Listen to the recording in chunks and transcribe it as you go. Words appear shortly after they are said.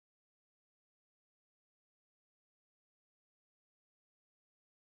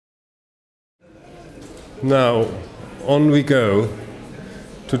Now, on we go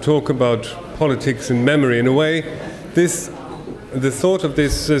to talk about politics and memory. In a way, the thought of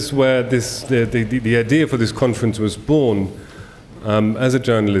this is where the idea for this conference was born. As a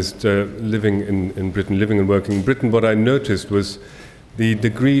journalist living in Britain, living and working in Britain, what I noticed was the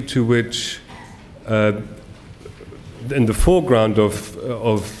degree to which, in the foreground of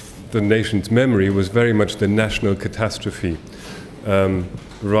the nation's memory, was very much the national catastrophe,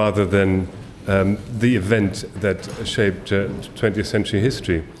 rather than the event that shaped 20th century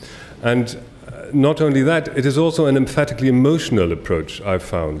history. And not only that, it is also an emphatically emotional approach, I've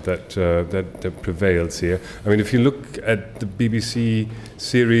found, that prevails here. I mean, if you look at the BBC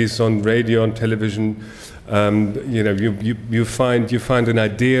series on radio, on television, you know, you find an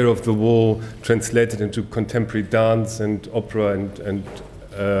idea of the war translated into contemporary dance and opera and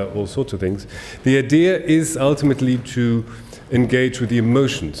all sorts of things. The idea is ultimately to engage with the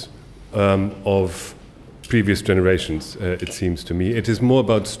emotions of previous generations, it seems to me. It is more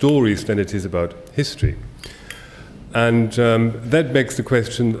about stories than it is about history. And that begs the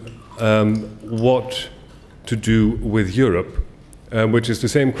question, what to do with Europe, which is the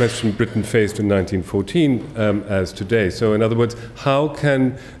same question Britain faced in 1914 as today. So in other words, how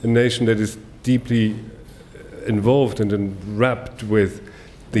can a nation that is deeply involved and enwrapped with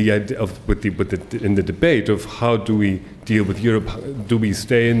the idea of, in the debate of how do we deal with Europe, do we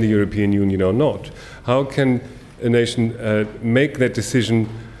stay in the European Union or not? How can a nation make that decision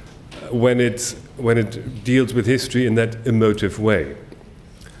when it deals with history in that emotive way?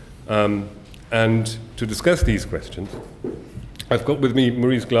 And to discuss these questions, I've got with me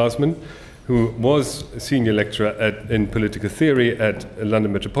Maurice Glasman, who was a senior lecturer in political theory at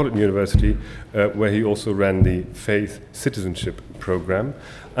London Metropolitan University, where he also ran the Faith Citizenship program.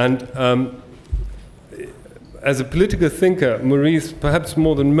 And as a political thinker, Maurice, perhaps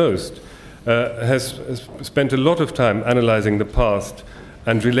more than most, has spent a lot of time analyzing the past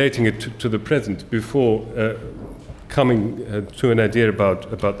and relating it to the present before coming to an idea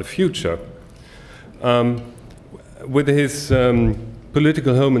about the future. With his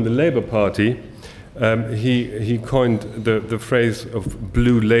political home in the Labour Party, he coined the phrase of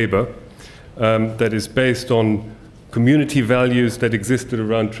blue Labour, that is based on community values that existed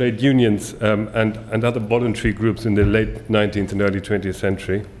around trade unions and other voluntary groups in the late 19th and early 20th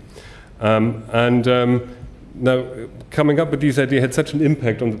century. Now, coming up with these ideas had such an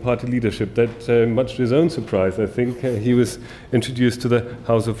impact on the party leadership that, much to his own surprise, I think, he was introduced to the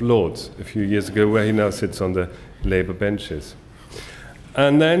House of Lords a few years ago, where he now sits on the Labour benches.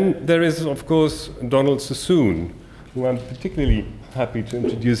 And then there is, of course, Donald Sassoon, who I'm particularly happy to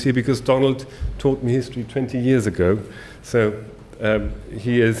introduce here because Donald taught me history 20 years ago. So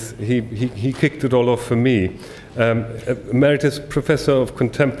he kicked it all off for me. Emeritus Professor of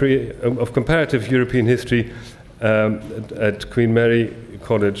Comparative European History at Queen Mary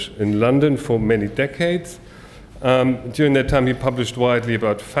College in London for many decades. During that time, he published widely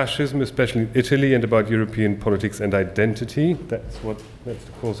about fascism, especially in Italy, and about European politics and identity. That's the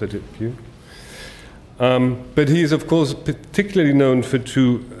causative view. But he is, of course, particularly known for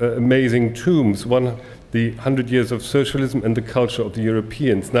two amazing tomes. One, the 100 Years of Socialism and the Culture of the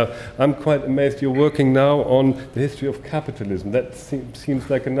Europeans. Now, I'm quite amazed you're working now on the history of capitalism. That seems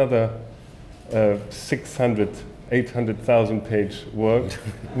like another 600, 800,000 page work,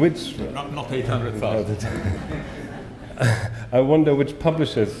 which... Not 800,000. I wonder which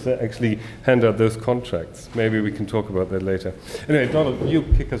publishers actually hand out those contracts. Maybe we can talk about that later. Anyway, Donald, you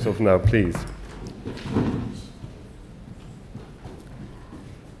kick us off now, please.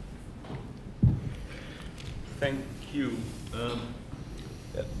 Thank you.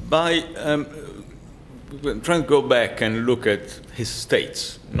 Trying to go back and look at his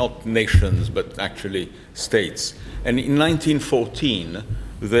states, not nations, but actually states. And in 1914,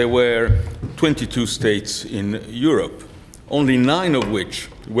 there were 22 states in Europe, only 9 of which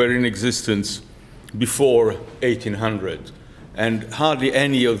were in existence before 1800. And hardly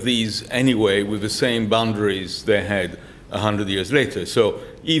any of these, anyway, with the same boundaries they had 100 years later. So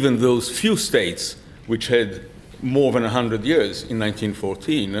even those few states which had more than 100 years in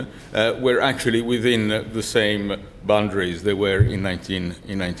 1914 were actually within the same boundaries they were in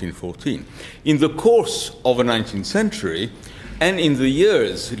 1914. In the course of the 19th century, and in the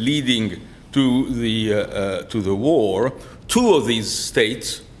years leading to the war, 2 of these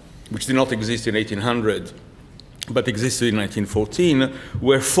states, which did not exist in 1800, but existed in 1914,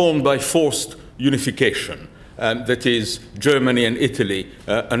 were formed by forced unification. That is, Germany and Italy.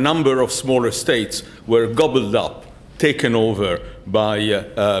 A number of smaller states were gobbled up taken over by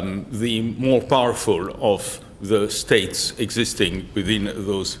the more powerful of the states existing within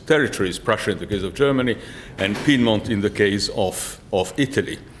those territories, Prussia in the case of Germany, and Piedmont in the case of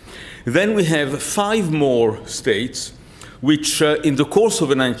Italy. Then we have 5 more states which, in the course of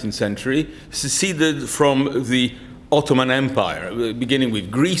the 19th century, seceded from the Ottoman Empire, beginning with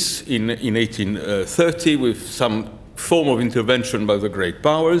Greece in 1830, with some form of intervention by the great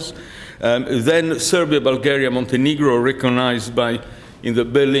powers. Then Serbia, Bulgaria, Montenegro, recognized in the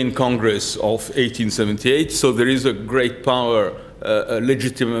Berlin Congress of 1878. So there is a great power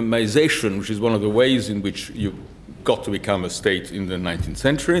legitimization, which is one of the ways in which you got to become a state in the 19th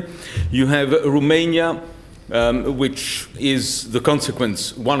century. You have Romania, which is the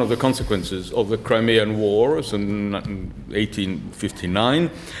consequence, one of the consequences of the Crimean War, so in 1859,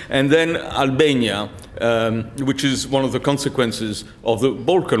 and then Albania, which is one of the consequences of the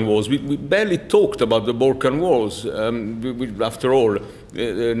Balkan Wars. We barely talked about the Balkan Wars. After all,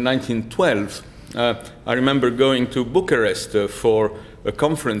 1912, I remember going to Bucharest for a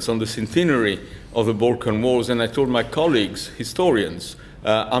conference on the centenary of the Balkan Wars, and I told my colleagues, historians,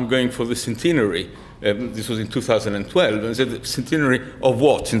 I'm going for the centenary. This was in 2012, and I said, centenary of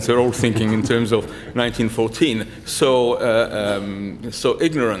what? Since they're all thinking in terms of 1914. So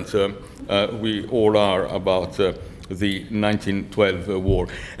ignorant we all are about the 1912 war.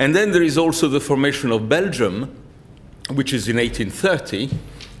 And then there is also the formation of Belgium, which is in 1830,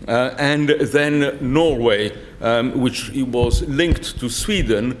 and then Norway, which was linked to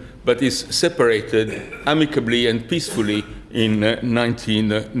Sweden, but is separated amicably and peacefully in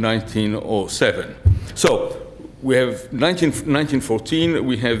 1907. So we have 1914,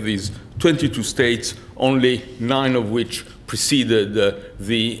 we have these 22 states, only 9 of which preceded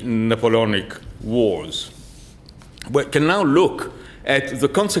the Napoleonic Wars. We can now look at the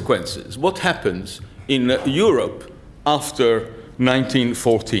consequences. What happens in Europe after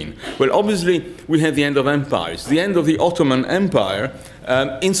 1914? Well, obviously, we have the end of empires. The end of the Ottoman Empire,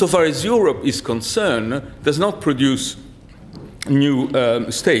 insofar as Europe is concerned, does not produce new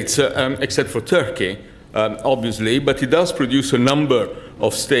states, except for Turkey, obviously, but it does produce a number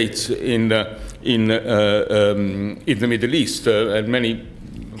of states in the Middle East. And many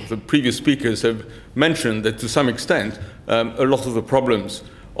of the previous speakers have mentioned that to some extent, a lot of the problems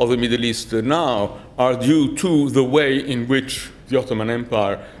of the Middle East now are due to the way in which the Ottoman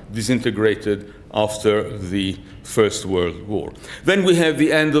Empire disintegrated after the First World War. Then we have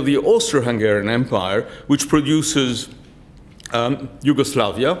the end of the Austro-Hungarian Empire, which produces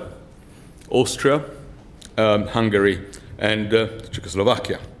Yugoslavia, Austria, Hungary, and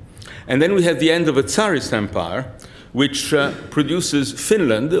Czechoslovakia. And then we have the end of the Tsarist Empire, which produces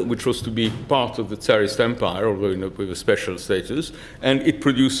Finland, which was to be part of the Tsarist Empire, although with a special status, and it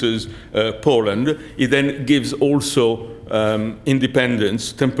produces Poland. It then gives also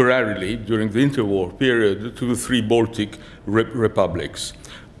independence temporarily during the interwar period to the 3 Baltic republics.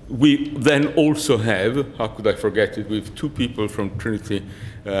 We then also have, how could I forget it, with 2 people from Trinity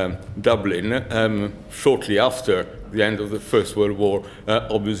Dublin, shortly after the end of the First World War,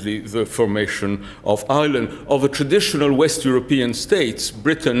 obviously the formation of Ireland. Of the traditional West European states,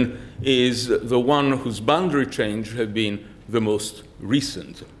 Britain is the one whose boundary change had been the most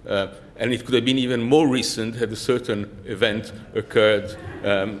recent. And it could have been even more recent had a certain event occurred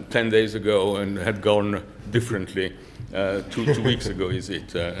 10 days ago and had gone differently. 2 weeks ago, is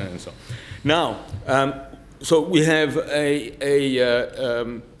it? And so now, so we have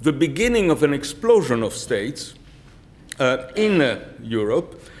the beginning of an explosion of states in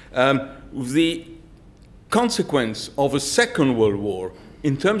Europe. The consequence of a Second World War,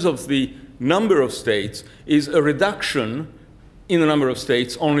 in terms of the number of states, is a reduction in the number of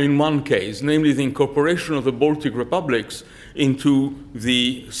states only in one case, namely the incorporation of the Baltic republics into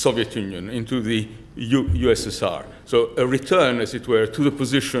the Soviet Union, into the USSR. So a return, as it were, to the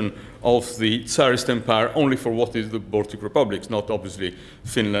position of the Tsarist Empire only for what is the Baltic republics, not obviously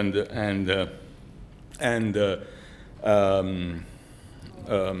Finland and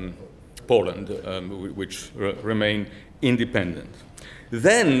Poland, which remain independent.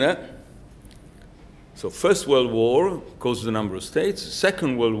 Then, so First World War causes a number of states.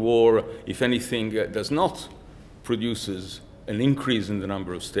 Second World War, if anything, does not produces an increase in the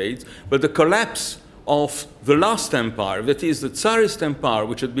number of states, but the collapse of the last empire, that is the Tsarist Empire,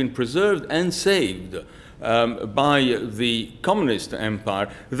 which had been preserved and saved by the Communist Empire,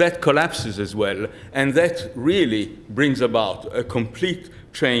 that collapses as well, and that really brings about a complete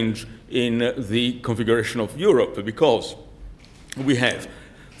change in the configuration of Europe, because we have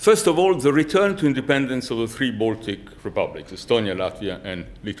First of all, the return to independence of the three Baltic republics, Estonia, Latvia, and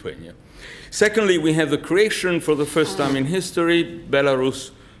Lithuania. Secondly, we have the creation, for the first time in history, Belarus,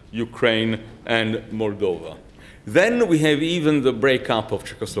 Ukraine, and Moldova. Then we have even the breakup of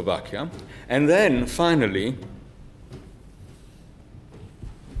Czechoslovakia. And then finally,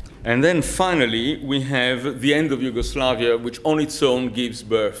 we have the end of Yugoslavia, which on its own gives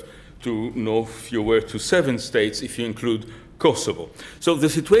birth to no fewer to 7 states if you include Kosovo. So the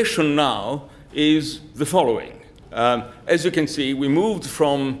situation now is the following. As you can see, we moved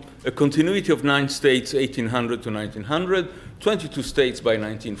from a continuity of 9 states, 1800 to 1900, 22 states by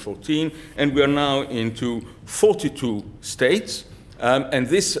 1914, and we are now into 42 states. And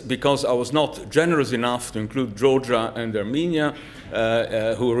this because I was not generous enough to include Georgia and Armenia,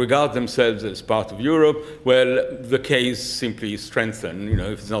 who regard themselves as part of Europe. Well, the case simply strengthened. You know,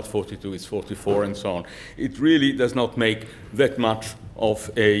 if it's not 42, it's 44, and so on. It really does not make that much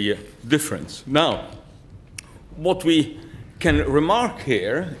of a difference. Now, what we can remark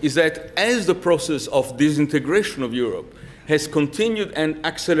here is that as the process of disintegration of Europe has continued and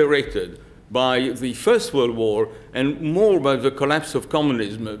accelerated by the First World War and more by the collapse of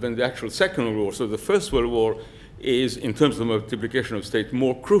communism than the actual Second World War. So the First World War is, in terms of multiplication of states,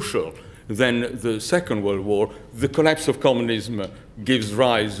 more crucial than the Second World War. The collapse of communism gives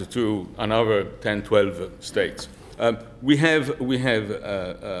rise to another 10, 12 states. We have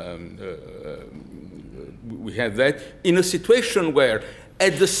that in a situation where,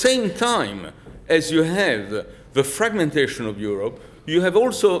 at the same time as you have the fragmentation of Europe, you have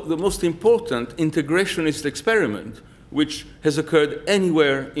also the most important integrationist experiment which has occurred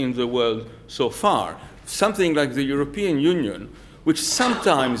anywhere in the world so far. Something like the European Union, which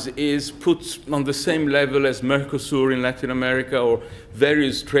sometimes is put on the same level as Mercosur in Latin America or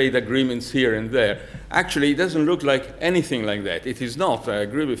various trade agreements here and there. Actually, it doesn't look like anything like that. It is not. I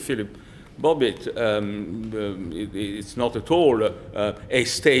agree with Philip Bobbitt. It's not at all a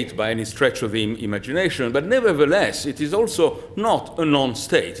state by any stretch of the imagination, but nevertheless, it is also not a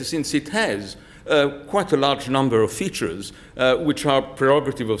non-state, since it has quite a large number of features which are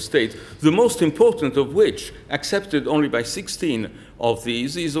prerogative of state, the most important of which, accepted only by 16 of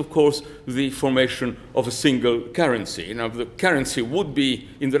these, is, of course, the formation of a single currency. Now, the currency would be,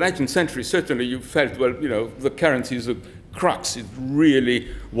 in the 19th century, certainly you felt, well, you know, the currency is a crux. It's really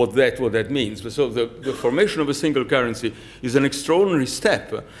what that means. So the formation of a single currency is an extraordinary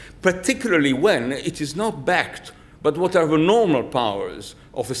step, particularly when it is not backed but what are the normal powers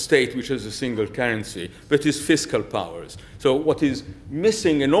of a state which has a single currency, that is fiscal powers. So what is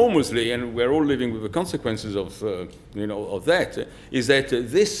missing enormously, and we're all living with the consequences of, of that, is that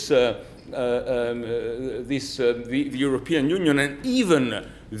the European Union, and even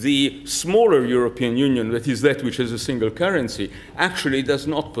the smaller European Union, that is that which has a single currency, actually does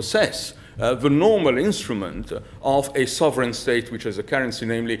not possess the normal instrument of a sovereign state which has a currency,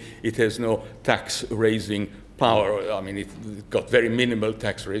 namely it has no tax-raising power. I mean, it got very minimal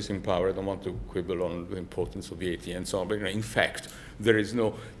tax-raising power. I don't want to quibble on the importance of VAT and so on, but in fact, there is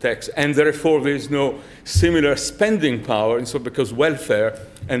no tax, and therefore there is no similar spending power, and so because welfare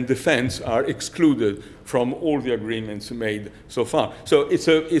and defense are excluded from all the agreements made so far. So it's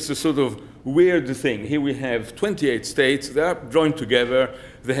a sort of weird thing. Here we have 28 states, they are joined together,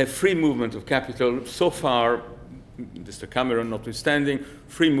 they have free movement of capital. So far, Mr. Cameron notwithstanding,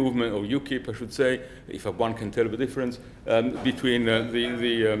 free movement, or UKIP, I should say, if one can tell the difference, between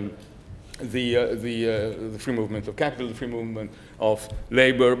the free movement of capital, the free movement of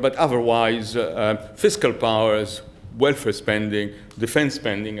labor, but otherwise fiscal powers, welfare spending, defense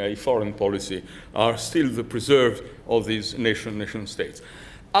spending, a foreign policy, are still the preserve of these nation states.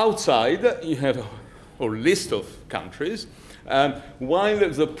 Outside, you have a list of countries, while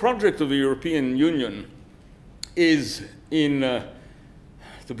the project of the European Union is in,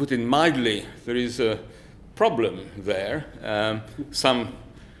 to put it mildly, there is a problem there. Some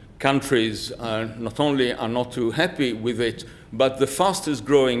countries not only are not too happy with it, but the fastest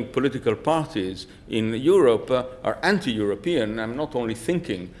growing political parties in Europe are anti-European. I'm not only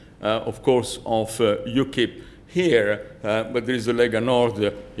thinking, of course, of UKIP here, but there is the Lega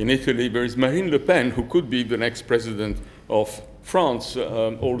Nord in Italy. There is Marine Le Pen, who could be the next president of France,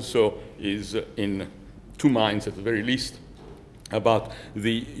 also is in two minds at the very least about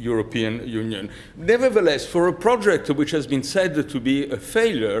the European Union. Nevertheless, for a project which has been said to be a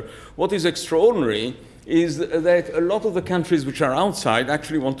failure, what is extraordinary is that a lot of the countries which are outside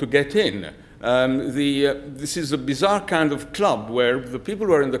actually want to get in. This is a bizarre kind of club where the people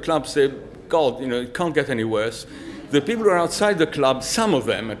who are in the club say, God, it can't get any worse. The people who are outside the club, some of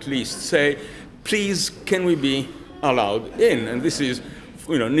them at least, say, please, can we be allowed in? And this is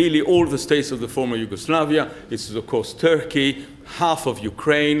nearly all the states of the former Yugoslavia. This is, of course, Turkey, half of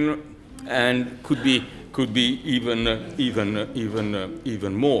Ukraine, and could be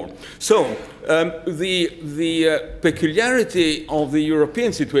even more. So the peculiarity of the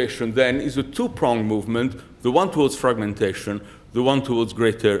European situation then is a two-pronged movement, the one towards fragmentation, the one towards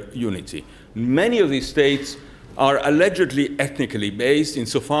greater unity. Many of these states are allegedly ethnically based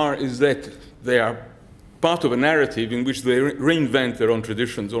insofar as that they are part of a narrative in which they reinvent their own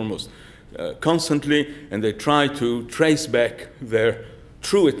traditions almost constantly, and they try to trace back their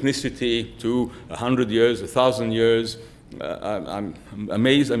true ethnicity to 100 years, 1,000 years. I'm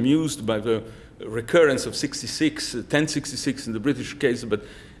amused by the recurrence of 1066 in the British case, but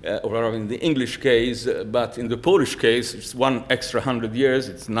or rather in the English case, but in the Polish case, it's one extra 100 years.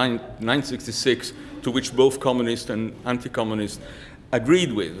 It's 966, to which both communists and anti-communists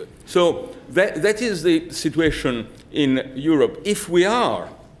agreed with. So that is the situation in Europe. If we are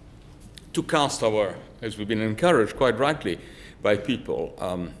to cast our, as we've been encouraged quite rightly by people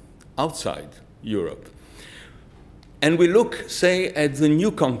outside Europe, and we look, say, at the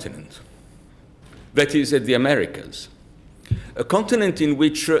new continent, that is, at the Americas, a continent in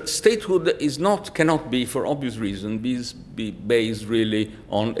which statehood cannot be, for obvious reasons, be based really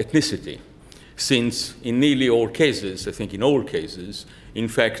on ethnicity, since in nearly all cases, I think in all cases, in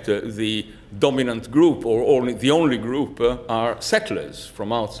fact, the dominant group, or the only group, are settlers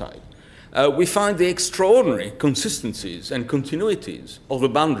from outside. We find the extraordinary consistencies and continuities of the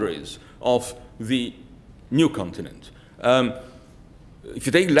boundaries of the new continent. If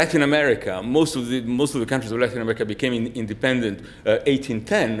you take Latin America, most of the countries of Latin America became independent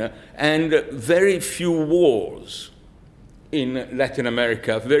 1810, and very few wars in Latin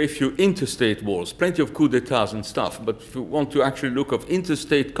America, very few interstate wars, plenty of coups d'etats and stuff, but if you want to actually look at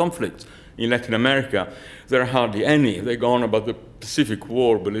interstate conflicts in Latin America, there are hardly any. They go on about the Pacific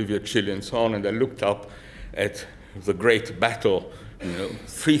War, Bolivia, Chile, and so on, and I looked up at the great battle,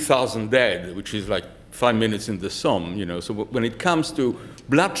 3,000 dead, which is like 5 minutes in the Somme, So when it comes to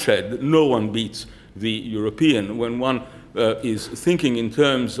bloodshed, no one beats the European. When one is thinking in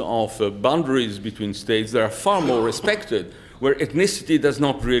terms of boundaries between states, they are far more respected, where ethnicity does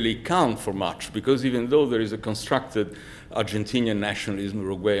not really count for much, because even though there is a constructed Argentinian nationalism,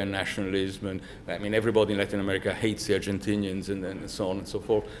 Uruguayan nationalism, and I mean everybody in Latin America hates the Argentinians and so on and so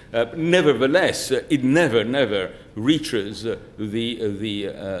forth. Nevertheless, it never reaches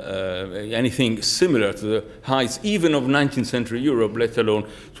anything similar to the heights even of 19th century Europe, let alone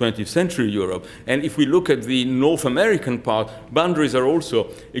 20th century Europe. And if we look at the North American part, boundaries are also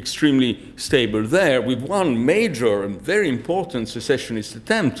extremely stable there, with one major and very important secessionist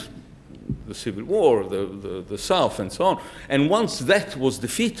attempt, the Civil War, the South, and so on. And once that was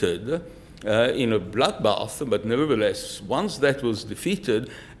defeated in a bloodbath, but nevertheless, once that was defeated,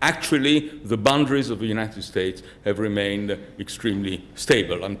 actually the boundaries of the United States have remained extremely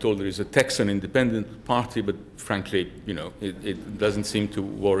stable. I'm told there is a Texan independent party, but frankly, it doesn't seem to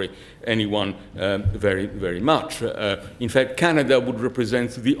worry anyone very much. In fact, Canada would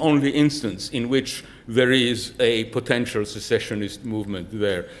represent the only instance in which there is a potential secessionist movement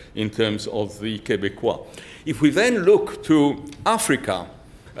there in terms of the Québécois. If we then look to Africa,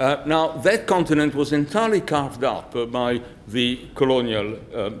 now that continent was entirely carved up by the colonial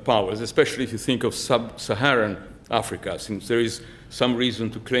powers, especially if you think of sub-Saharan Africa, since there is some reason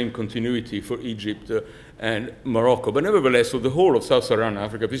to claim continuity for Egypt and Morocco. But nevertheless, for the whole of sub-Saharan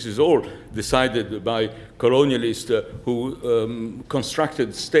Africa, this is all decided by colonialists who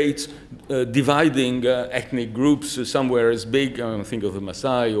constructed states dividing ethnic groups somewhere as big, think of the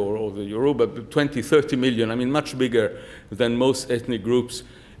Maasai or the Yoruba, 20, 30 million, I mean much bigger than most ethnic groups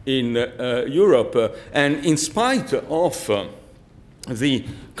in Europe. And in spite of the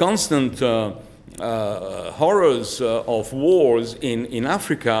constant horrors of wars in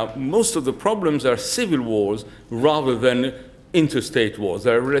Africa, most of the problems are civil wars rather than interstate wars.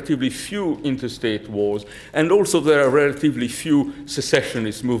 There are relatively few interstate wars, and also there are relatively few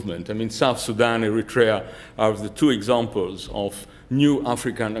secessionist movements. I mean, South Sudan, Eritrea are the two examples of new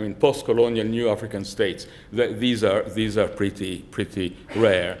African, I mean, post-colonial new African states. These are pretty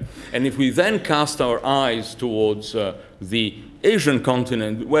rare. And if we then cast our eyes towards the Asian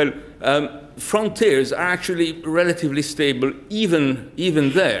continent, well, frontiers are actually relatively stable even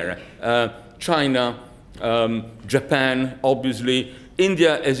there. China, Japan, obviously.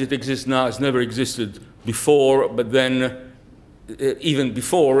 India, as it exists now, has never existed before, but then even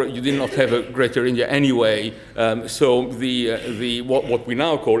before, you did not have a Greater India anyway. So what we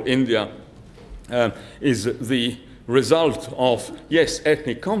now call India is the result of, yes,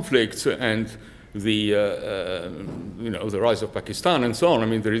 ethnic conflicts and the rise of Pakistan and so on. I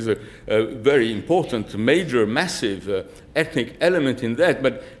mean, there is a very important, major, massive ethnic element in that,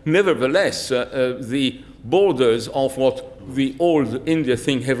 but nevertheless, the borders of what the old India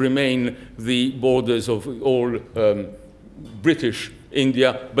thing have remained the borders of all British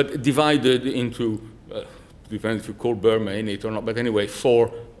India, but divided into, depends if you call Burma in it or not, but anyway,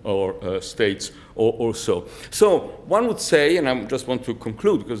 4 states or so. So one would say, and I just want to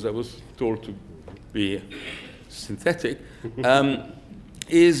conclude because I was told to be synthetic,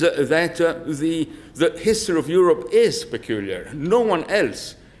 is that the history of Europe is peculiar. No one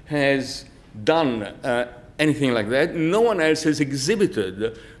else has done anything like that. No one else has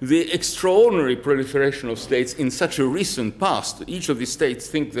exhibited the extraordinary proliferation of states in such a recent past. Each of these states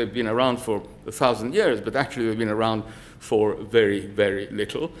think they've been around for 1,000 years, but actually they've been around for very, very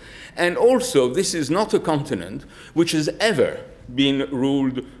little. And also, this is not a continent which has ever been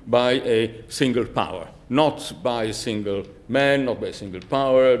ruled by a single power, not by a single man, not by a single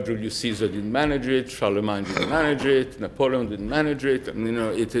power. Julius Caesar didn't manage it, Charlemagne didn't manage it, Napoleon didn't manage it. I mean,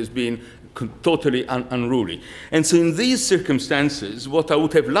 it has been totally unruly. And so in these circumstances, what I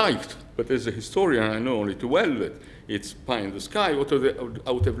would have liked, but as a historian I know only too well that it's pie in the sky, what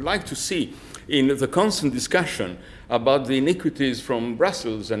I would have liked to see in the constant discussion about the iniquities from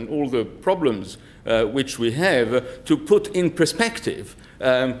Brussels and all the problems which we have, to put in perspective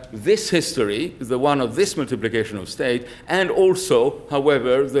this history, the one of this multiplication of state, and also,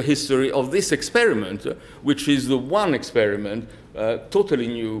 however, the history of this experiment, which is the one experiment totally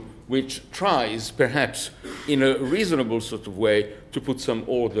new, which tries, perhaps in a reasonable sort of way, to put some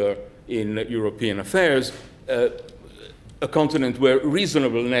order in European affairs, a continent where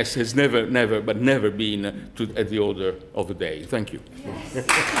reasonableness has never been at the order of the day. Thank you. Yes.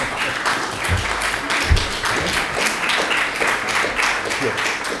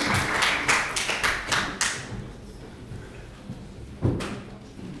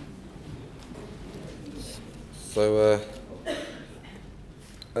 So,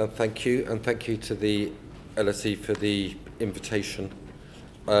 thank you, and thank you to the LSE for the invitation.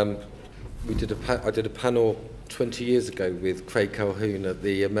 I did a panel 20 years ago with Craig Calhoun at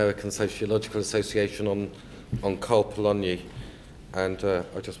the American Sociological Association on Karl Polanyi, and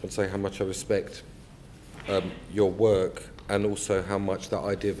I just want to say how much I respect your work, and also how much that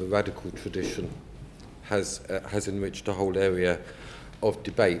idea of a radical tradition has enriched a whole area of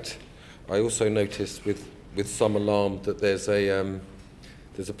debate. I also noticed with some alarm that there's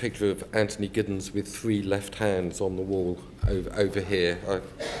a picture of Anthony Giddens with 3 left hands on the wall over here.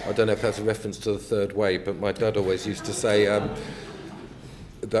 I don't know if that's a reference to the third way, but my dad always used to say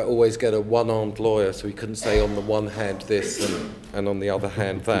that always get a one-armed lawyer, so he couldn't say on the one hand this and on the other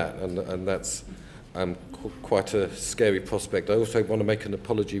hand that, and that's quite a scary prospect. I also want to make an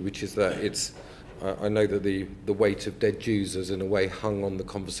apology, which is that I know that the weight of dead Jews has in a way hung on the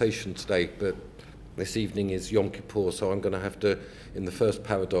conversation today, but this evening is Yom Kippur, so I'm going to have to, in the first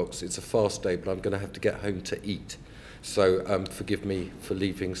paradox, it's a fast day, but I'm going to have to get home to eat. So forgive me for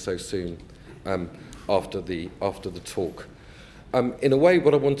leaving so soon after the talk. In a way,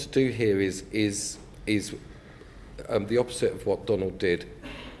 what I want to do here is the opposite of what Donald did,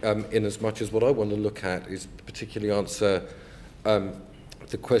 in as much as what I want to look at is particularly answer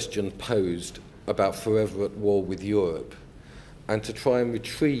the question posed about forever at war with Europe, and to try and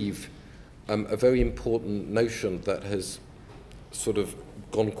retrieve a very important notion that has sort of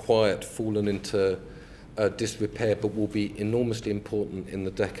gone quiet, fallen into disrepair, but will be enormously important in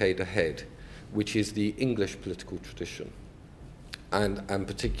the decade ahead, which is the English political tradition, and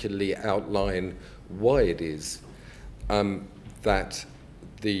particularly outline why it is that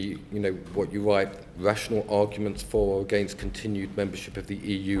what you write, rational arguments for or against continued membership of the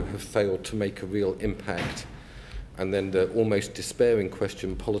EU have failed to make a real impact. And then the almost despairing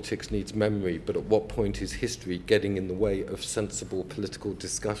question, politics needs memory, but at what point is history getting in the way of sensible political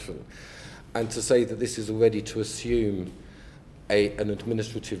discussion? And to say that this is already to assume an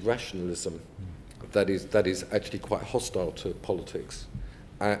administrative rationalism that is actually quite hostile to politics,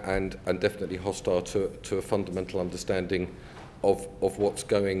 and definitely hostile to a fundamental understanding of what's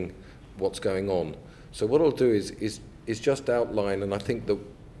going on. So what I'll do is just outline, and I think that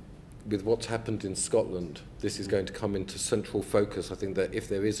with what's happened in Scotland, this is going to come into central focus. I think that if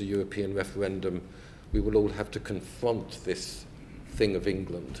there is a European referendum, we will all have to confront this thing of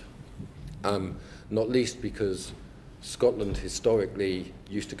England, not least because Scotland historically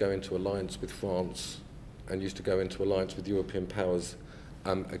used to go into alliance with France and used to go into alliance with European powers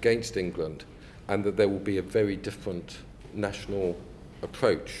against England, and that there will be a very different national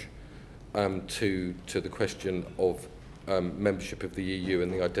approach to the question of membership of the EU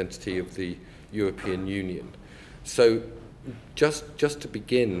and the identity of the European Union. So just to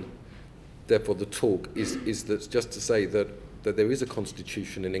begin, therefore, the talk is that just to say that there is a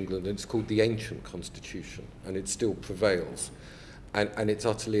constitution in England, and it's called the Ancient Constitution, and it still prevails. And it's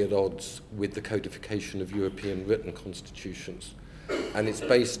utterly at odds with the codification of European written constitutions. And it's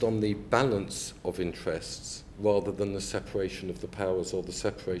based on the balance of interests rather than the separation of the powers or the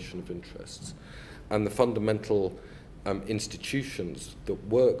separation of interests. And the fundamental institutions that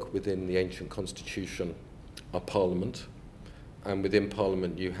work within the ancient constitution are Parliament, and within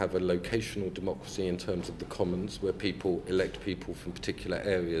Parliament you have a locational democracy in terms of the Commons, where people elect people from particular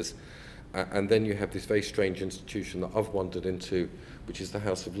areas, and then you have this very strange institution that I've wandered into, which is the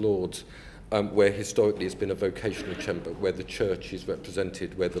House of Lords, where historically it's been a vocational chamber, where the church is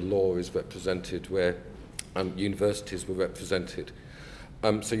represented, where the law is represented, where universities were represented.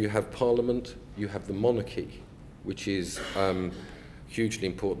 So you have Parliament, you have the monarchy, which is hugely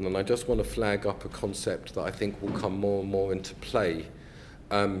important. And I just want to flag up a concept that I think will come more and more into play,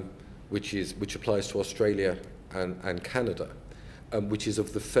 which applies to Australia and Canada, which is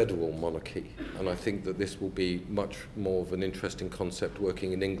of the federal monarchy. And I think that this will be much more of an interesting concept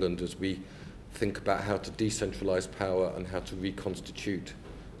working in England as we think about how to decentralise power and how to reconstitute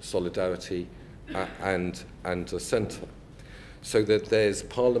solidarity and a centre. So that there's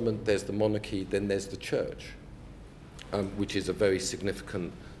Parliament, there's the monarchy, then there's the church, which is a very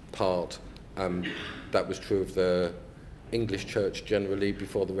significant part. That was true of the English church generally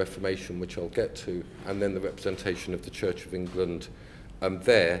before the Reformation, which I'll get to, and then the representation of the Church of England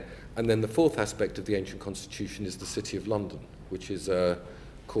there. And then the fourth aspect of the ancient constitution is the City of London, which is a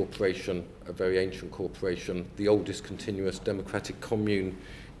corporation, a very ancient corporation, the oldest continuous democratic commune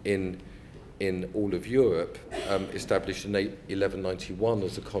in all of Europe, established in 1191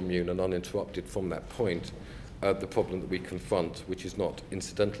 as a commune and uninterrupted from that point. The problem that we confront, which is not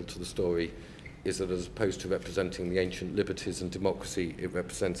incidental to the story, is that as opposed to representing the ancient liberties and democracy, it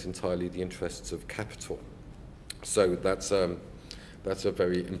represents entirely the interests of capital. So that's a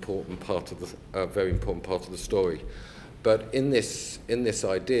very important part of the story. But in this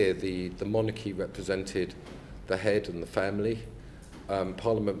idea, the monarchy represented the head and the family.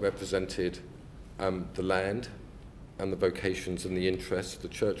 Parliament represented the land and the vocations and the interests. The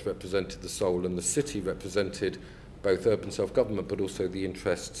church represented the soul, and the city represented both urban self-government but also the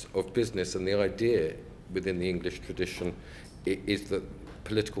interests of business. And the idea within the English tradition is that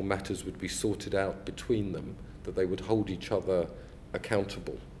political matters would be sorted out between them, that they would hold each other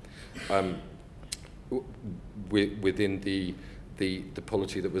accountable within the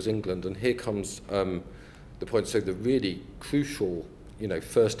polity that was England. And here comes the point. So the really crucial,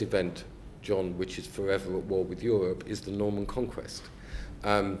 first event, John, which is forever at war with Europe, is the Norman Conquest.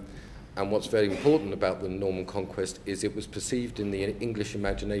 And what's very important about the Norman Conquest is it was perceived in the English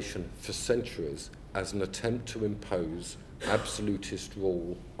imagination for centuries as an attempt to impose absolutist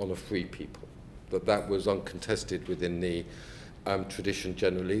rule on a free people. That was uncontested within the tradition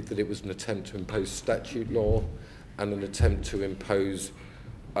generally, that it was an attempt to impose statute law and an attempt to impose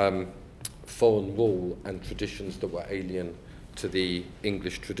foreign rule and traditions that were alien to the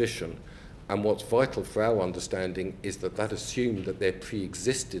English tradition. And what's vital for our understanding is that assumed that there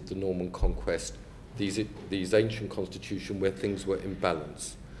pre-existed the Norman Conquest, these ancient constitutions where things were in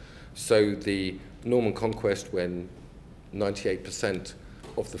balance. So the Norman Conquest, when 98%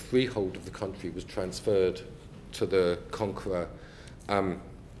 of the freehold of the country was transferred to the conqueror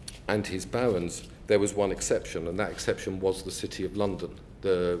and his barons, there was one exception, and that exception was the City of London.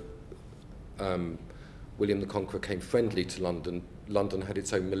 William the Conqueror came friendly to London. London had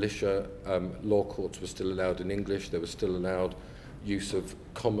its own militia. Law courts were still allowed in English. There was still allowed use of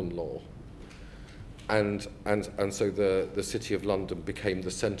common law. And so the City of London became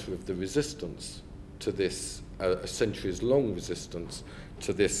the centre of the resistance to this, a centuries-long resistance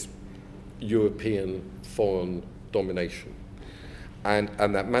to this European foreign domination. And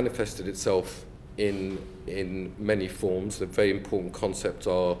that manifested itself in many forms. The very important concepts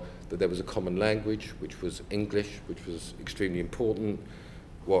are that there was a common language, which was English, which was extremely important.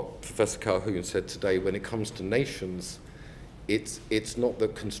 What Professor Calhoun said today, when it comes to nations, it's not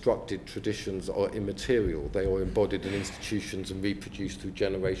that constructed traditions are immaterial. They are embodied in institutions and reproduced through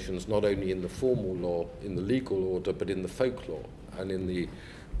generations, not only in the formal law, in the legal order, but in the folklore and in the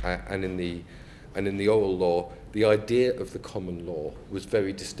oral law. The idea of the common law was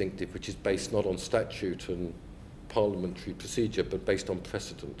very distinctive, which is based not on statute and parliamentary procedure, but based on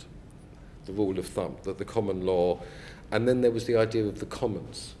precedent, the rule of thumb, that the common law. And then there was the idea of the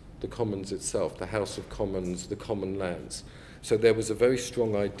commons itself, the House of Commons, the common lands. So there was a very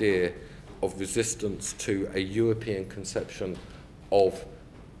strong idea of resistance to a European conception of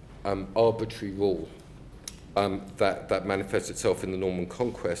arbitrary rule that manifests itself in the Norman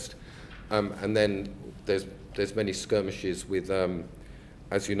conquest. And then there's many skirmishes with,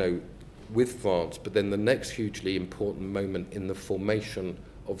 as you know, with France, but then the next hugely important moment in the formation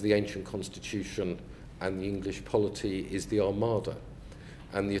of the ancient constitution and the English polity is the Armada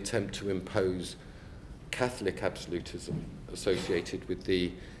and the attempt to impose Catholic absolutism associated with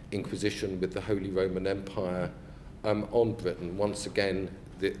the Inquisition, with the Holy Roman Empire on Britain. Once again,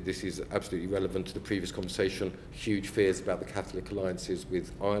 this is absolutely relevant to the previous conversation, huge fears about the Catholic alliances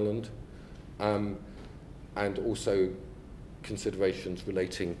with Ireland, and also considerations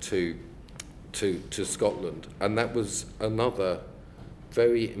relating to Scotland. And that was another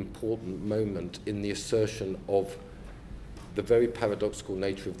very important moment in the assertion of the very paradoxical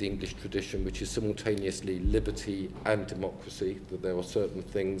nature of the English tradition, which is simultaneously liberty and democracy, that there are certain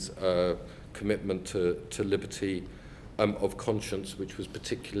things, commitment to liberty of conscience, which was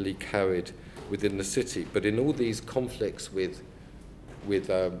particularly carried within the city. But in all these conflicts with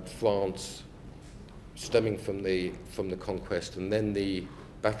France, stemming from the conquest, and then the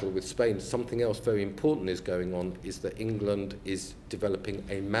battle with Spain, something else very important is going on, is that England is developing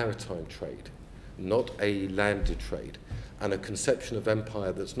a maritime trade, not a landed trade, and a conception of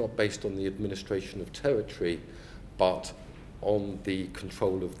empire that's not based on the administration of territory, but on the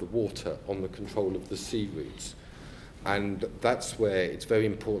control of the water, on the control of the sea routes. And that's where it's very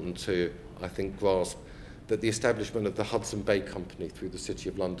important to, I think, grasp that the establishment of the Hudson Bay Company through the City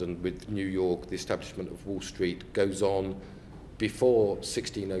of London with New York, the establishment of Wall Street, goes on before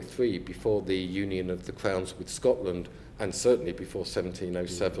 1603, before the union of the crowns with Scotland, and certainly before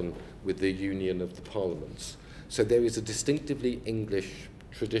 1707 with the union of the parliaments. So there is a distinctively English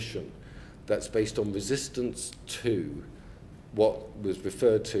tradition that's based on resistance to what was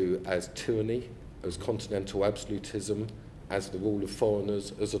referred to as tyranny, as continental absolutism, as the rule of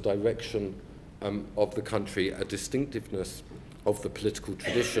foreigners, as a direction of the country, a distinctiveness of the political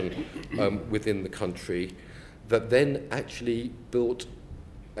tradition within the country, that then actually built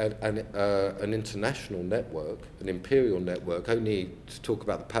an international network, an imperial network. Only, to talk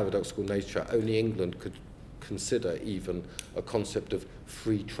about the paradoxical nature, only England could consider even a concept of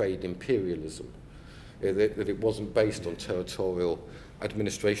free trade imperialism, that it wasn't based on territorial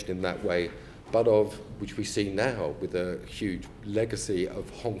administration in that way, but of, which we see now with a huge legacy of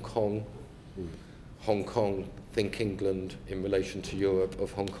Hong Kong. Hong Kong, think England in relation to Europe,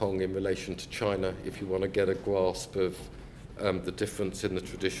 of Hong Kong in relation to China, if you want to get a grasp of the difference in the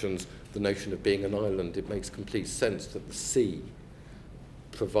traditions, the notion of being an island. It makes complete sense that the sea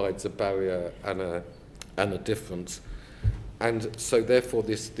provides a barrier and a difference. And so therefore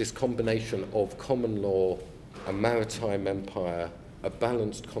this combination of common law, a maritime empire, a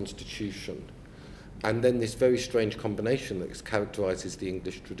balanced constitution, and then this very strange combination that characterises the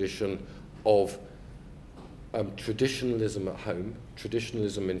English tradition of traditionalism at home,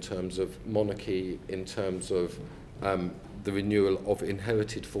 traditionalism in terms of monarchy, in terms of the renewal of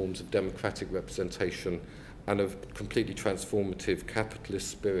inherited forms of democratic representation, and of completely transformative capitalist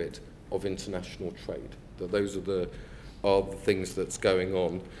spirit of international trade. That those are the things that's going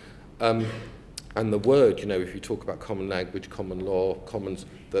on. And the word, you know, if you talk about common language, common law, commons,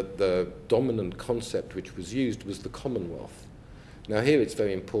 the dominant concept which was used was the Commonwealth. Now here it's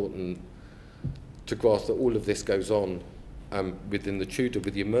very important to grasp that all of this goes on within the Tudor,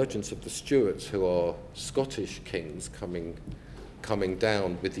 with the emergence of the Stuarts, who are Scottish kings coming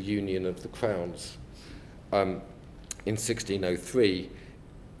down with the union of the crowns in 1603,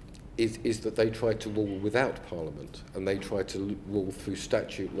 is that they tried to rule without Parliament, and they tried to rule through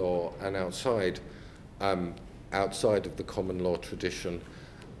statute law and outside of the common law tradition,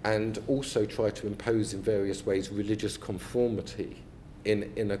 and also try to impose in various ways religious conformity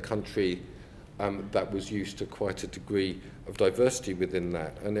in a country that was used to quite a degree of diversity within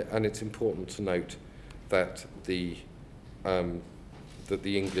that. And it's important to note that the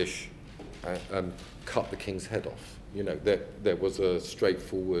English cut the king's head off. You know, there was a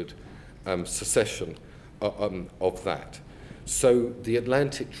straightforward secession of that. So the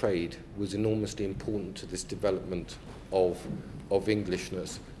Atlantic trade was enormously important to this development of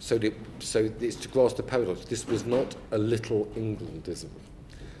Englishness. So it's to grasp the paradox. This was not a little Englandism.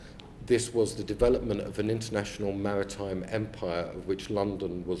 This was the development of an international maritime empire of which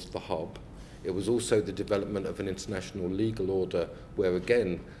London was the hub. It was also the development of an international legal order where,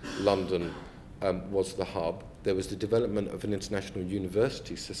 again, London was the hub. There was the development of an international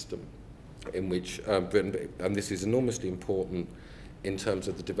university system in which Britain, and this is enormously important in terms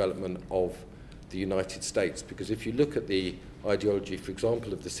of the development of the United States. Because if you look at the ideology, for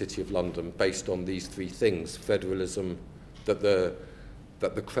example, of the City of London, based on these three things: federalism, that the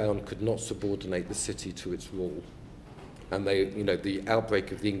Crown could not subordinate the city to its rule. And the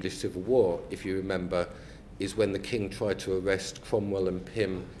outbreak of the English Civil War, if you remember, is when the King tried to arrest Cromwell and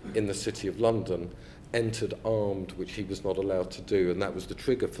Pym in the City of London, entered armed, which he was not allowed to do, and that was the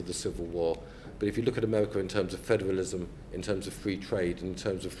trigger for the Civil War. But if you look at America in terms of federalism, in terms of free trade, in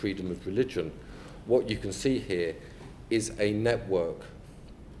terms of freedom of religion, what you can see here is a network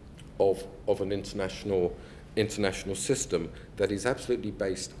of an international system that is absolutely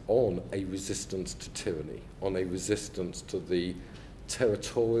based on a resistance to tyranny, on a resistance to the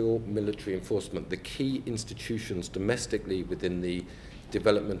territorial military enforcement. The key institutions domestically within the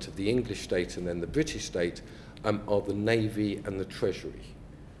development of the English state and then the British state are the Navy and the Treasury.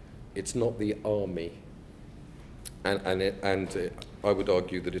 It's not the army. And I would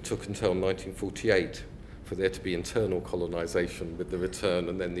argue that it took until 1948 for there to be internal colonization with the return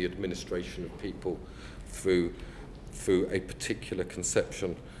and then the administration of people through a particular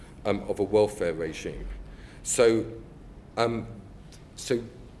conception of a welfare regime. So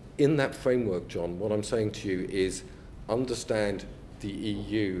in that framework, John, what I'm saying to you is understand the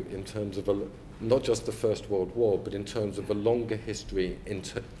EU in terms of not just the First World War, but in terms of a longer history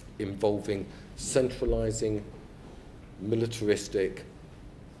involving centralizing, militaristic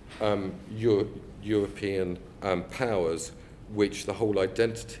European powers, which the whole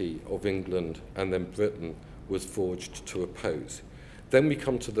identity of England and then Britain was forged to oppose. Then we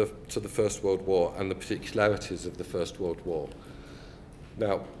come to the First World War and the particularities of the First World War.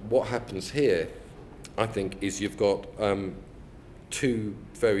 Now, what happens here, I think, is you've got two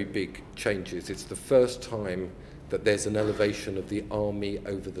very big changes. It's the first time that there's an elevation of the army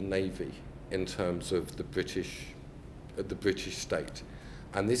over the navy in terms of the British state.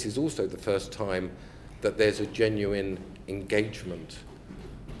 And this is also the first time that there's a genuine engagement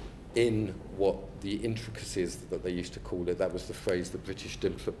in what the intricacies that they used to call it, that was the phrase that British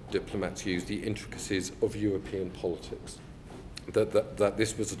diplomats used, the intricacies of European politics. That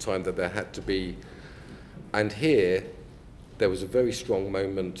this was a time that there had to be, and here there was a very strong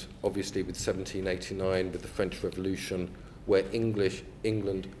moment, obviously with 1789, with the French Revolution, where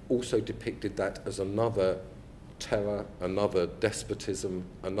England also depicted that as another terror, another despotism,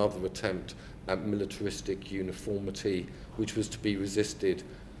 another attempt at militaristic uniformity, which was to be resisted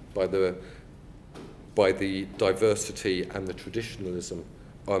by the diversity and the traditionalism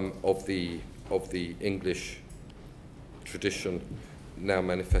of the English tradition, now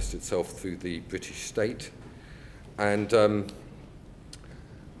manifests itself through the British state, and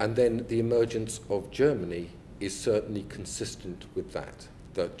then the emergence of Germany is certainly consistent with that.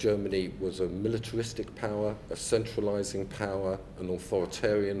 That Germany was a militaristic power, a centralizing power, an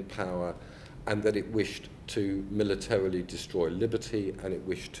authoritarian power, and that it wished to militarily destroy liberty, and it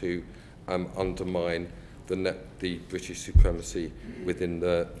wished to undermine the British supremacy within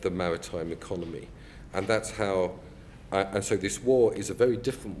the maritime economy. And that's how, and so this war is a very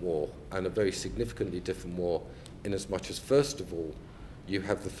different war, and a very significantly different war, in as much as, first of all, you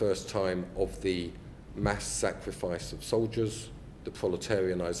have the first time of the mass sacrifice of soldiers, the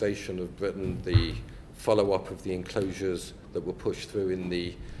proletarianization of Britain, the follow-up of the enclosures that were pushed through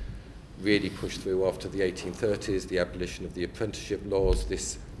really pushed through after the 1830s, the abolition of the apprenticeship laws,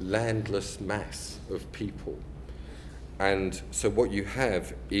 this landless mass of people. And so what you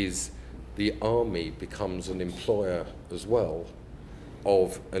have is the army becomes an employer as well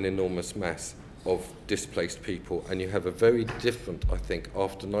of an enormous mass of displaced people. And you have a very different, I think,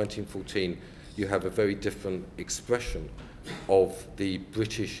 after 1914, you have a very different expression of the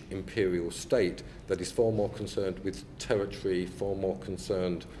British imperial state that is far more concerned with territory, far more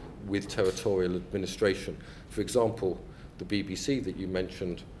concerned with territorial administration. For example, the BBC that you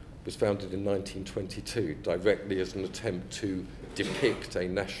mentioned was founded in 1922, directly as an attempt to depict a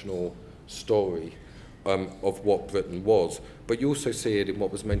national story of what Britain was. But you also see it in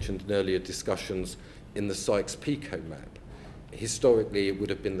what was mentioned in earlier discussions in the Sykes-Picot map. Historically, it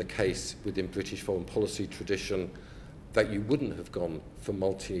would have been the case within British foreign policy tradition that you wouldn't have gone for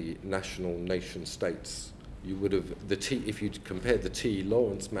multinational nation states. You would have, if you compare the T.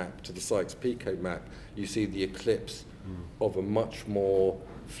 Lawrence map to the Sykes-Picot map, you see the eclipse of a much more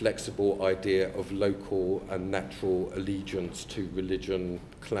flexible idea of local and natural allegiance to religion,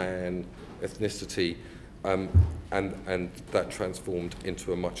 clan, ethnicity, and that transformed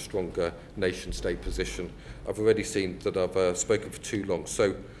into a much stronger nation-state position. I've already seen that I've spoken for too long.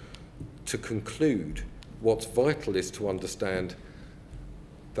 So to conclude, what's vital is to understand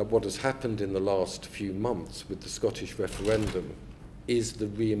that what has happened in the last few months with the Scottish referendum is the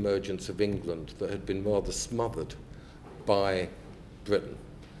re-emergence of England that had been rather smothered by Britain.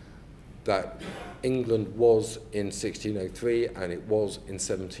 That England was in 1603 and it was in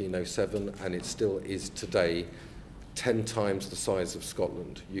 1707 and it still is today 10 times the size of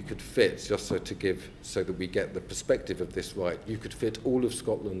Scotland. You could fit, just so that we get the perspective of this right, you could fit all of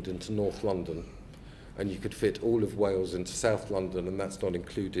Scotland into North London, and you could fit all of Wales into South London, and that's not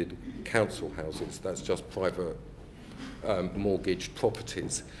included council houses, that's just private mortgaged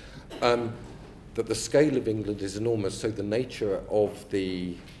properties. That the scale of England is enormous, so the nature of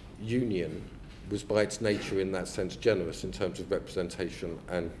the Union was by its nature in that sense generous in terms of representation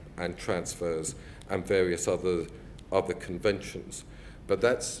and transfers and various other conventions. But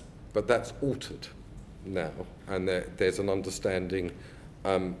that's altered now, and there's an understanding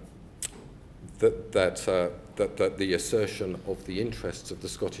that the assertion of the interests of the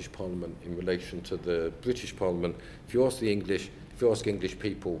Scottish Parliament in relation to the British Parliament, if you ask English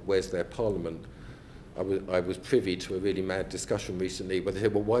people where's their Parliament, I was privy to a really mad discussion recently where they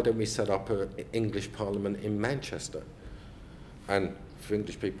said, well, why don't we set up an English Parliament in Manchester? And for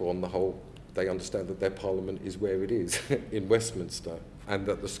English people on the whole, they understand that their Parliament is where it is, in Westminster, and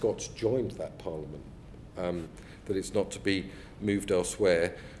that the Scots joined that Parliament, that it's not to be moved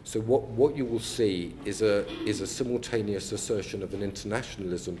elsewhere. So what you will see is a simultaneous assertion of an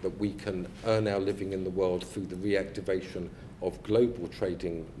internationalism that we can earn our living in the world through the reactivation of global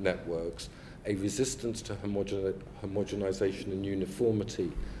trading networks, a resistance to homogenization and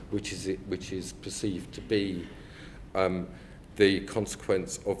uniformity, which is perceived to be the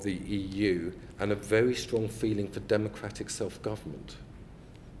consequence of the EU, and a very strong feeling for democratic self-government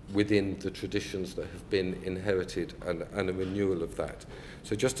within the traditions that have been inherited, and a renewal of that.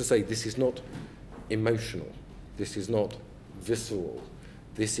 So just to say, this is not emotional, this is not visceral,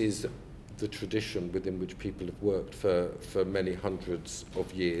 this is the tradition within which people have worked for many hundreds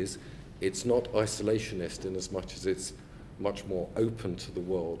of years. It's not isolationist in as much as it's much more open to the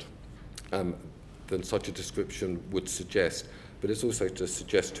world than such a description would suggest. But it's also to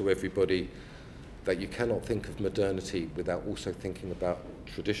suggest to everybody that you cannot think of modernity without also thinking about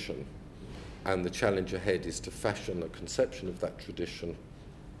tradition. And the challenge ahead is to fashion a conception of that tradition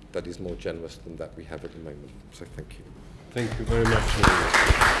that is more generous than that we have at the moment. So thank you. Thank you very much.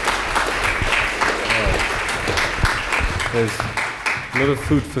 There's a lot of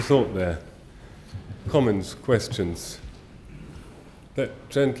food for thought there. Comments, questions? That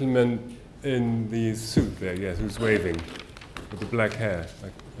gentleman in the suit there, yes, who's waving with the black hair.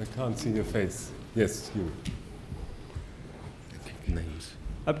 I can't see your face. Yes, you. Names.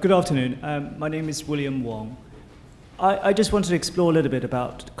 Good afternoon. My name is William Wong. I just wanted to explore a little bit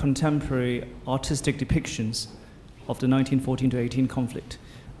about contemporary artistic depictions of the 1914 to 18 conflict.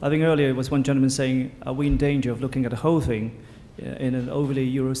 I think earlier it was one gentleman saying, are we in danger of looking at the whole thing in an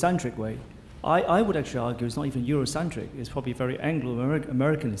overly Eurocentric way? I would actually argue it's not even Eurocentric, it's probably very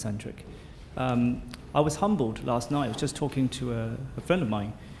Anglo-American-centric. I was humbled last night. I was just talking to a friend of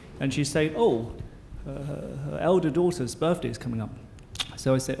mine, and she said, oh, her elder daughter's birthday is coming up.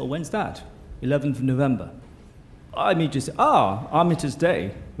 So I said, oh, when's that? 11th of November. I immediately said, Armistice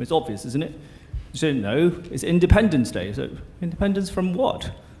Day. It's obvious, isn't it? She said, no, it's Independence Day. So, independence from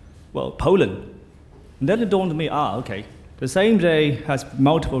what? Well, Poland. And then it dawned on me, okay. The same day has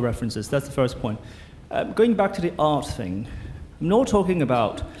multiple references. That's the first point. Going back to the art thing, I'm not talking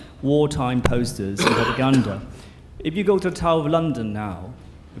about wartime posters and propaganda. If you go to the Tower of London now,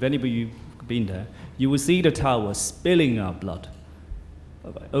 if anybody's been there, you will see the tower spilling out blood.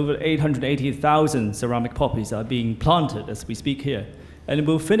 Over 880,000 ceramic poppies are being planted as we speak here, and it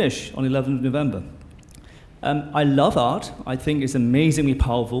will finish on 11th of November. I love art. I think it's amazingly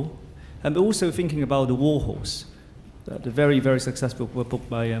powerful. And also thinking about the War Horse, the very, very successful book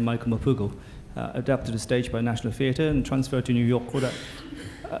by Michael Mapugo, adapted to the stage by National Theatre and transferred to New York.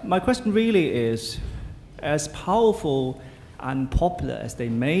 My question really is, as powerful and popular as they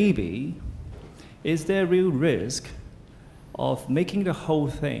may be, is there a real risk of making the whole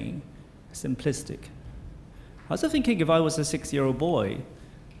thing simplistic? I was thinking if I was a 6-year-old boy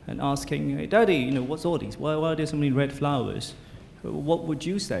and asking, hey, Daddy, what's all these? Why are there so many red flowers? What would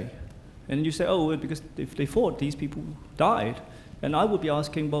you say? And you say, oh, because if they fought, these people died. And I would be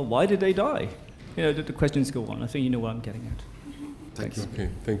asking, well, why did they die? The questions go on. I think you know what I'm getting at. Thanks. Okay,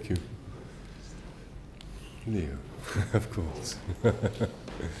 thank you. Leo, of course. A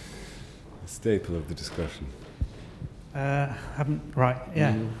staple of the discussion. Right,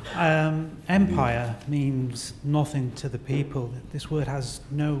 yeah. Empire means nothing to the people. This word has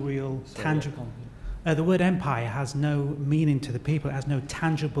no real tangible... the word empire has no meaning to the people. It has no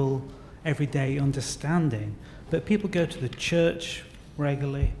tangible, everyday understanding. But people go to the church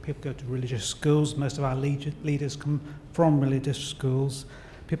regularly. People go to religious schools. Most of our leaders come from religious schools.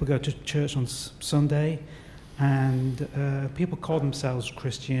 People go to church on Sunday, and people call themselves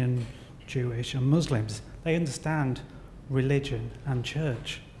Christian, Jewish, and Muslims. They understand religion and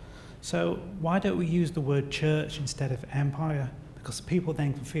church. So why don't we use the word church instead of empire? Because people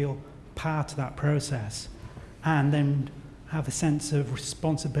then can feel part of that process and then have a sense of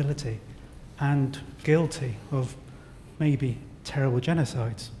responsibility and guilty of maybe terrible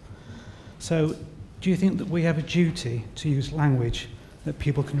genocides. So do you think that we have a duty to use language that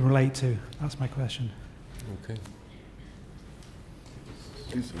people can relate to? That's my question. Okay.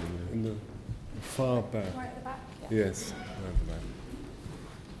 In the far back. Right at the back? Yeah. Yes, right at the back.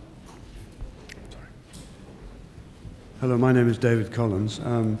 Sorry. Hello, my name is David Collins.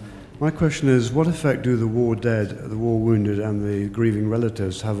 My question is, what effect do the war dead, the war wounded, and the grieving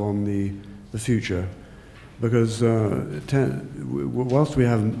relatives have on the future? Because whilst we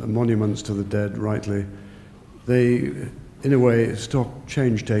have monuments to the dead, rightly, they, in a way, stop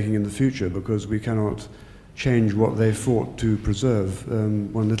change-taking in the future because we cannot change what they fought to preserve.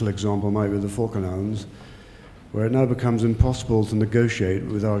 One little example might be the Falkland Islands, where it now becomes impossible to negotiate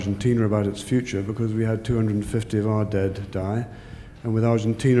with Argentina about its future because we had 250 of our dead die, and with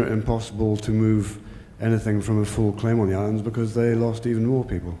Argentina impossible to move anything from a full claim on the islands because they lost even more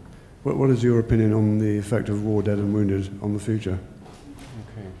people. What is your opinion on the effect of war dead and wounded on the future?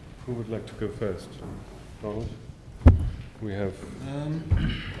 Okay, who would like to go first? Donald? We have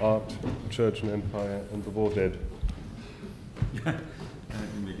art, church and empire, and the war dead. You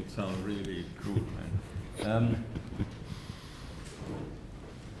make it sound really cruel, man.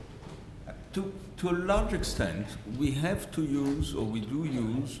 To a large extent, we have to use, or we do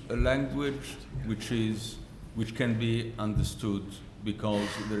use, a language which can be understood because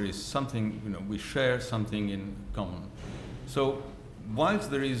there is something, we share something in common. So, whilst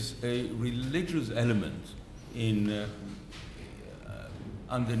there is a religious element in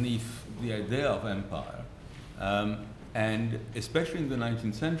underneath the idea of empire, and especially in the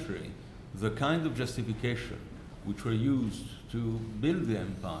 19th century, the kind of justification which were used to build the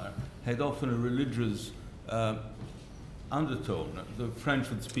empire had often a religious undertone. The French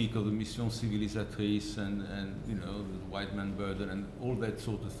would speak of the mission civilisatrice and the white man burden and all that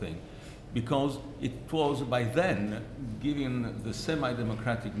sort of thing, because it was by then, given the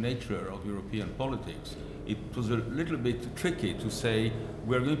semi-democratic nature of European politics, it was a little bit tricky to say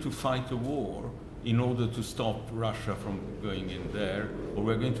we're going to fight a war in order to stop Russia from going in there, or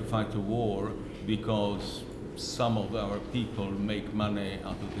we're going to fight a war because some of our people make money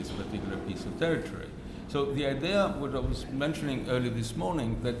out of this particular piece of territory. So the idea, what I was mentioning earlier this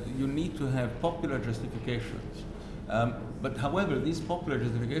morning, that you need to have popular justifications. But however, these popular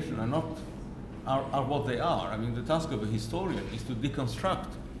justifications are what they are. I mean, the task of a historian is to deconstruct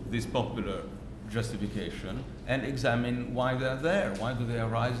this popular justification and examine why they're there. Why do they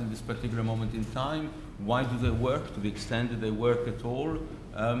arise in this particular moment in time? Why do they work to the extent that they work at all?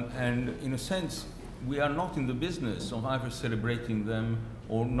 And in a sense, we are not in the business of either celebrating them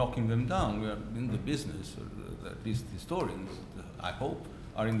or knocking them down. We are in the business, or at least historians, I hope,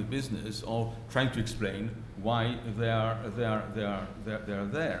 are in the business of trying to explain why they are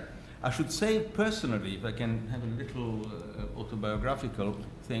there. I should say personally, if I can have a little autobiographical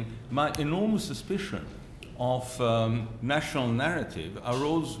thing, my enormous suspicion of national narrative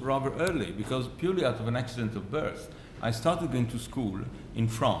arose rather early, because purely out of an accident of birth, I started going to school in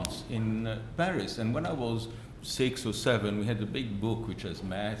France, in Paris, and when I was 6 or 7, we had a big book which has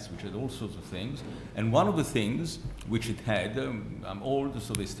maths, which had all sorts of things, and one of the things which it had, I'm old,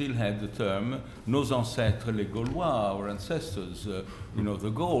 so they still had the term nos ancêtres les Gaulois, our ancestors, the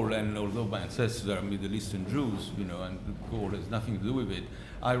Gaul, and although my ancestors are Middle Eastern Jews, and the Gaul has nothing to do with it,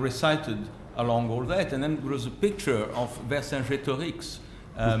 I recited along all that, and then there was a picture of Vercingétorix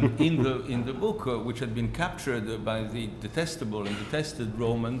in the book, which had been captured by the detestable and detested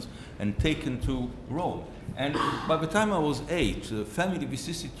Romans and taken to Rome. And by the time I was 8, the family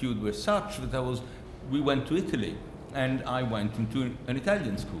vicissitudes were such that we went to Italy, and I went into an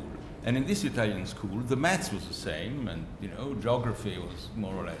Italian school. And in this Italian school, the maths was the same, and geography was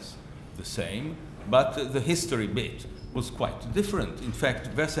more or less the same, but the history bit was quite different. In fact,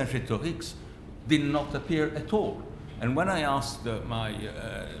 Vercingétorix did not appear at all. And when I asked the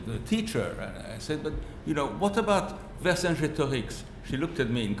teacher, I said, but what about Vercingétorix? She looked at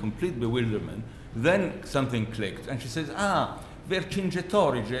me in complete bewilderment. Then something clicked, and she says,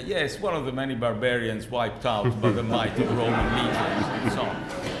 Vercingetorige, yes, one of the many barbarians wiped out by the might of Roman legions and so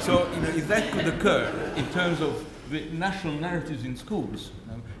on. So, if that could occur in terms of the national narratives in schools.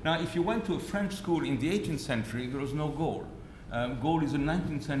 Now, if you went to a French school in the 18th century, there was no Gaul. Gold is a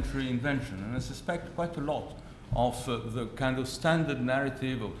 19th century invention, and I suspect quite a lot of the kind of standard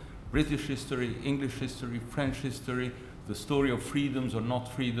narrative of British history, English history, French history, the story of freedoms or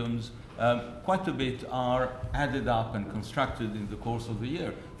not freedoms, quite a bit are added up and constructed in the course of the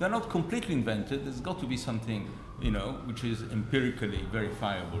year. They're not completely invented. There's got to be something, you know, which is empirically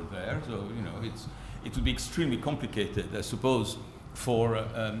verifiable there. So, you know, it would be extremely complicated, I suppose, for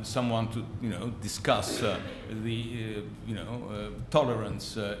someone to, you know, discuss the,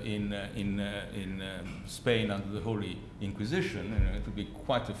 tolerance in Spain under the Holy Inquisition. You know, it would be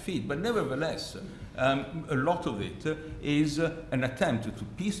quite a feat. But nevertheless, a lot of it is an attempt to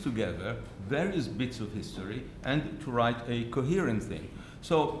piece together various bits of history and to write a coherent thing.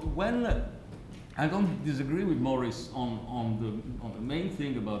 So when I don't disagree with Maurice on the main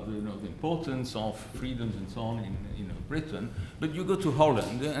thing about the, the importance of freedoms and so on in Britain, but you go to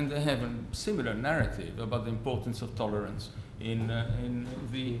Holland and they have a similar narrative about the importance of tolerance in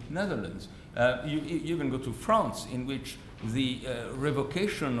the Netherlands. You even go to France, in which the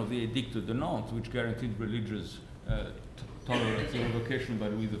revocation of the Edict de Nantes, which guaranteed religious tolerance, the revocation by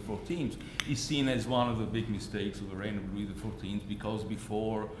Louis XIV, is seen as one of the big mistakes of the reign of Louis XIV, because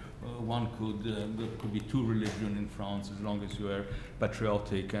before there could be two religions in France as long as you were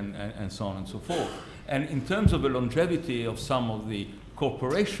patriotic and so on and so forth. And in terms of the longevity of some of the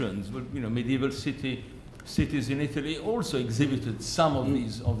corporations, medieval cities in Italy also exhibited some of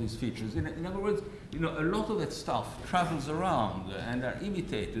these features. In other words, a lot of that stuff travels around and are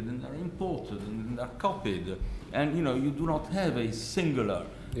imitated and are imported and are copied, and you do not have a singular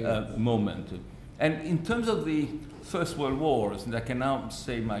moment. And in terms of the First World Wars, and I can now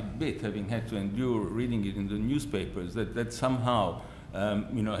say my bit, having had to endure reading it in the newspapers, that somehow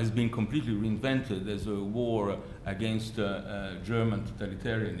has been completely reinvented as a war against German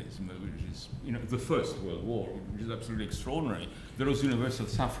totalitarianism, which is the First World War, which is absolutely extraordinary. There was universal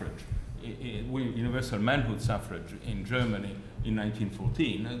suffrage, universal manhood suffrage in Germany in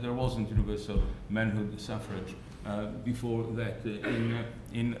 1914. There wasn't universal manhood suffrage before that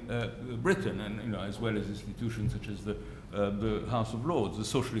in Britain, and as well as institutions such as the House of Lords. The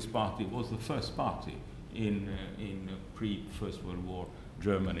Socialist Party was the first party in pre-First World War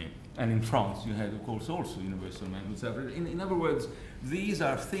Germany. And in France, you had, of course, also universal manhood suffrage. In other words, these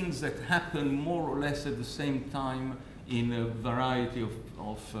are things that happen more or less at the same time in a variety of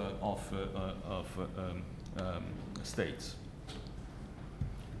states.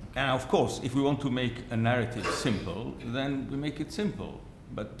 And of course, if we want to make a narrative simple, then we make it simple.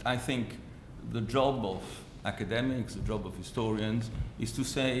 But I think the job of academics, the job of historians, is to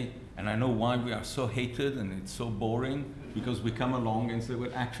say, and I know why we are so hated and it's so boring, because we come along and say,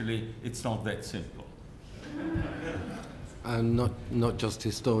 well, actually, it's not that simple. And not just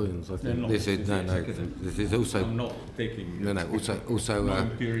historians. I think this is also. I'm not taking.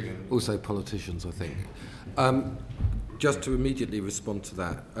 Also politicians. I think. Just to immediately respond to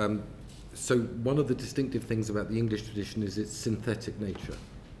that, so one of the distinctive things about the English tradition is its synthetic nature.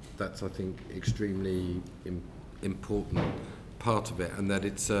 That's, I think, extremely important part of it, and that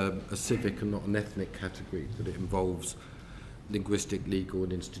it's a civic and not an ethnic category, that it involves linguistic, legal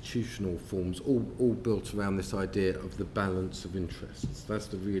and institutional forms, all built around this idea of the balance of interests. That's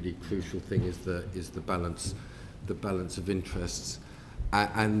the really crucial thing, is the balance of interests,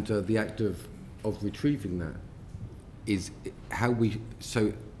 and the act of retrieving that is how we,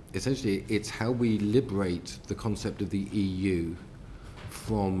 so essentially it's how we liberate the concept of the EU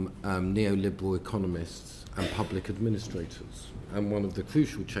from neoliberal economists and public administrators. And one of the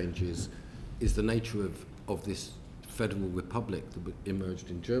crucial changes is the nature of this federal republic that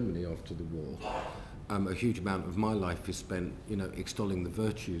emerged in Germany after the war. A huge amount of my life is spent, extolling the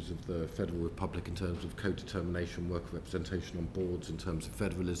virtues of the federal republic in terms of co-determination, worker representation on boards, in terms of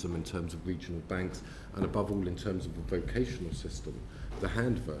federalism, in terms of regional banks, and above all in terms of a vocational system, the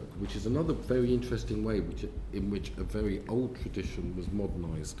Handwerk, which is another very interesting way in which a very old tradition was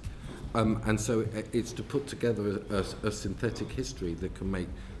modernized. And so it's to put together a synthetic history that can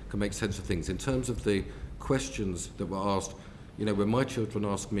make sense of things. In terms of the questions that were asked, when my children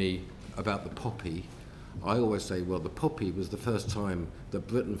ask me about the poppy, I always say, well, the poppy was the first time that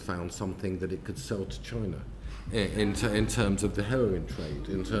Britain found something that it could sell to China in terms of the heroin trade,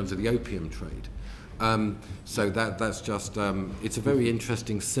 in terms of the opium trade. So that's just, it's a very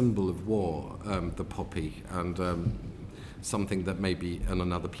interesting symbol of war, the poppy, and something that maybe on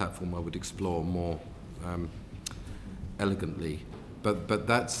another platform I would explore more elegantly. But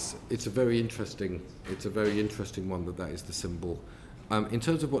it's a very interesting one that is the symbol. In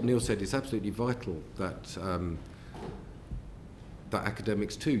terms of what Neil said, it's absolutely vital that that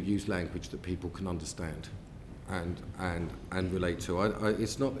academics too use language that people can understand. and relate to.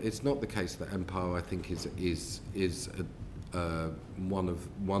 It's not the case that empire, I think, is one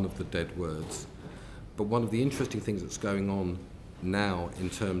of the dead words. But one of the interesting things that's going on now in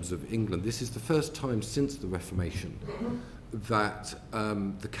terms of England, this is the first time since the Reformation that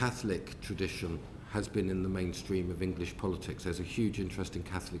the Catholic tradition has been in the mainstream of English politics. There's a huge interest in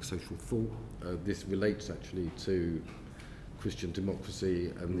Catholic social thought. This relates actually to Christian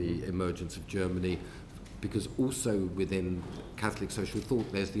democracy and the emergence of Germany, because also within Catholic social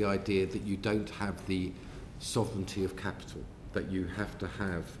thought there's the idea that you don't have the sovereignty of capital, that you have to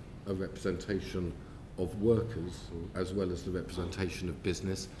have a representation of workers as well as the representation of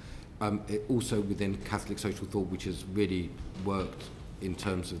business. Also within Catholic social thought, which has really worked in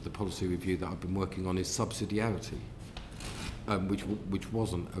terms of the policy review that I've been working on, is subsidiarity, which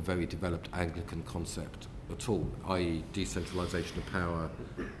wasn't a very developed Anglican concept at all, i.e. decentralisation of power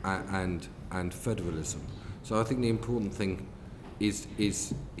and federalism. So I think the important thing is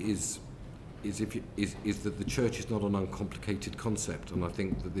that the church is not an uncomplicated concept, and I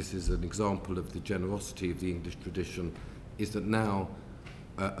think that this is an example of the generosity of the English tradition, is that now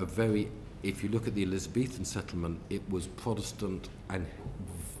if you look at the Elizabethan settlement, it was Protestant and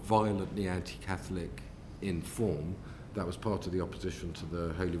violently anti-Catholic in form. That was part of the opposition to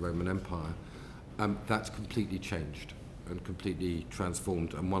the Holy Roman Empire. That's completely changed and completely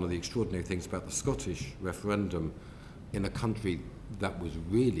transformed. And one of the extraordinary things about the Scottish referendum, in a country that was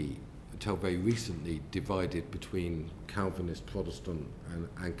really, until very recently, divided between Calvinist, Protestant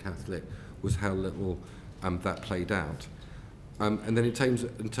and Catholic, was how little that played out. And then in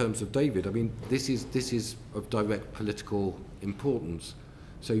terms of David, I mean, this is of direct political importance.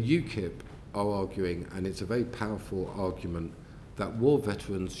 So UKIP are arguing, and it's a very powerful argument, that war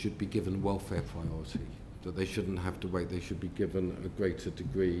veterans should be given welfare priority, that they shouldn't have to wait, they should be given a greater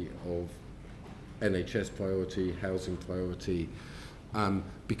degree of NHS priority, housing priority,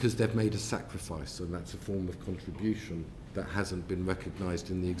 because they've made a sacrifice, and that's a form of contribution that hasn't been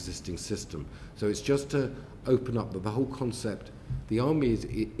recognised in the existing system. So it's just to open up the whole concept. The army is,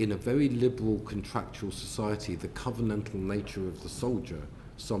 in a very liberal contractual society, the covenantal nature of the soldier,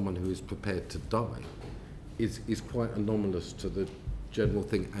 someone who is prepared to die, is quite anomalous to the general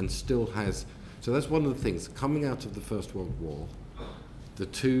thing, and still has. So that's one of the things. Coming out of the First World War, the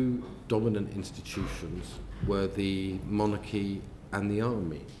two dominant institutions were the monarchy and the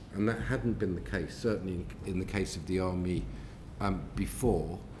army, and that hadn't been the case, certainly in the case of the army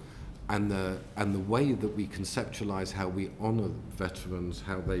before. And the way that we conceptualise how we honour veterans,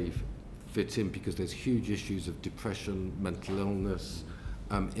 how they fit in, because there's huge issues of depression, mental illness,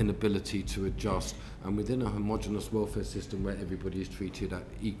 inability to adjust, and within a homogenous welfare system where everybody is treated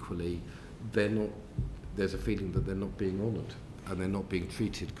equally, there's a feeling that they're not being honoured and they're not being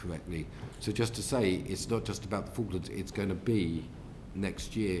treated correctly. So just to say, it's not just about the Falklands, it's going to be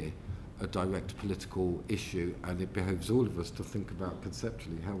next year a direct political issue, and it behoves all of us to think about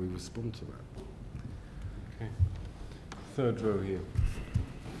conceptually how we respond to that. Okay. Third row here.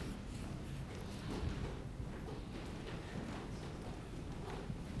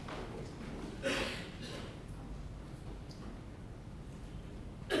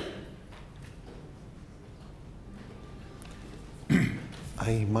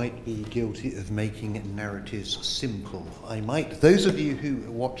 I might be guilty of making narratives simple. Those of you who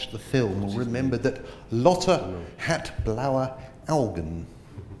watched the film will remember that Lotte hat blauer Augen.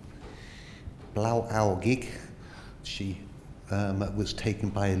 Blauaugig. She was taken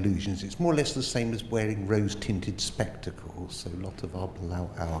by illusions. It's more or less the same as wearing rose-tinted spectacles, so Lotte war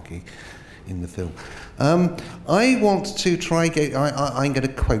blauaugig in the film. I want to try, I'm going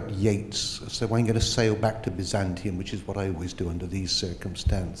to quote Yeats, so I'm going to sail back to Byzantium, which is what I always do under these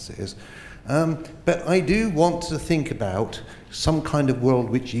circumstances. But I do want to think about some kind of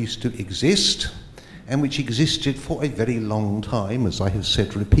world which used to exist, and which existed for a very long time, as I have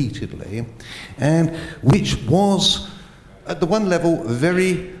said repeatedly, and which was, at the one level,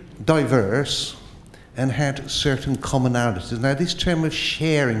 very diverse, and had certain commonalities. Now, this term of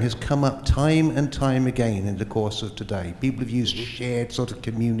sharing has come up time and time again in the course of today. People have used shared sort of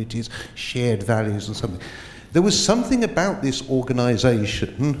communities, shared values and something. There was something about this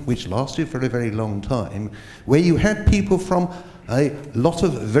organisation, which lasted for a very long time, where you had people from a lot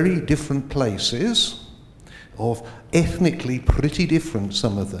of very different places, of ethnically pretty different,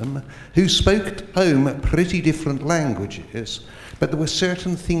 some of them, who spoke at home pretty different languages, but there were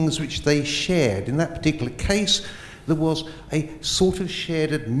certain things which they shared. In that particular case, there was a sort of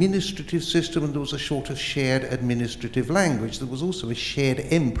shared administrative system, and there was a sort of shared administrative language. There was also a shared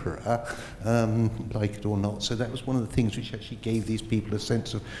emperor, like it or not, so that was one of the things which actually gave these people a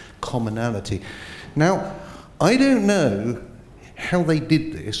sense of commonality. Now, I don't know how they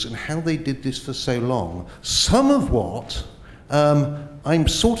did this and how they did this for so long. Some of what I'm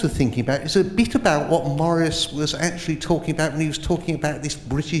sort of thinking about is a bit about what Morris was actually talking about when he was talking about this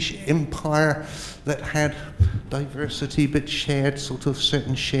British Empire that had diversity but shared sort of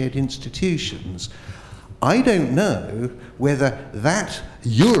certain shared institutions. I don't know whether that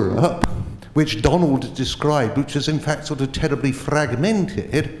Europe, which Donald described, which is in fact sort of terribly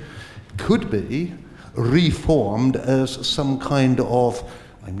fragmented, could be reformed as some kind of,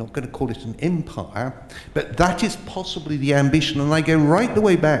 I'm not going to call it an empire, but that is possibly the ambition. And I go right the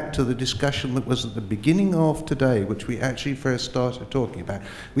way back to the discussion that was at the beginning of today, which we actually first started talking about,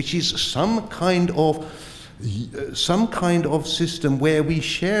 which is some kind of system where we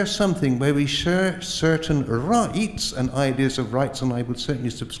share something, where we share certain rights and ideas of rights, and I would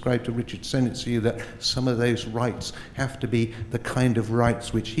certainly subscribe to Richard Sennett's view that some of those rights have to be the kind of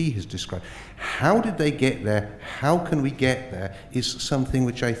rights which he has described. How did they get there? How can we get there? Is something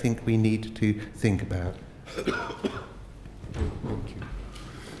which I think we need to think about. Thank you.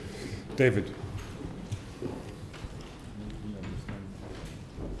 David.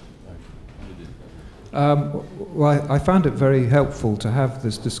 Well, I found it very helpful to have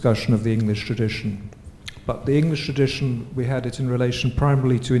this discussion of the English tradition. But the English tradition, we had it in relation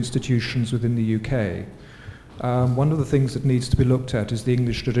primarily to institutions within the UK. One of the things that needs to be looked at is the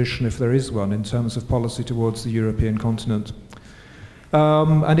English tradition, if there is one, in terms of policy towards the European continent.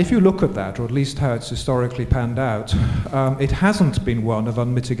 And if you look at that, or at least how it's historically panned out, it hasn't been one of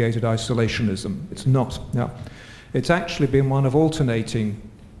unmitigated isolationism. It's not. No. It's actually been one of alternating,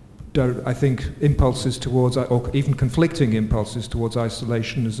 I think, impulses towards, or even conflicting impulses towards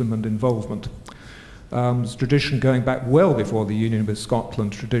isolationism and involvement. There's tradition going back well before the union with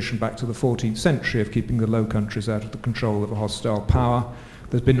Scotland, tradition back to the 14th century of keeping the Low Countries out of the control of a hostile power.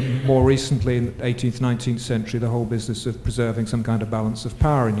 There's been more recently in the 18th, 19th century the whole business of preserving some kind of balance of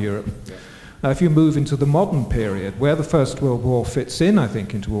power in Europe. Yeah. Now, if you move into the modern period, where the First World War fits in, I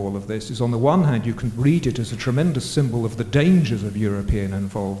think, into all of this, is on the one hand, you can read it as a tremendous symbol of the dangers of European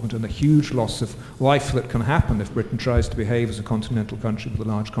involvement and the huge loss of life that can happen if Britain tries to behave as a continental country with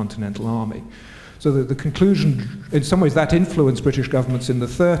a large continental army. So the conclusion, in some ways, that influenced British governments in the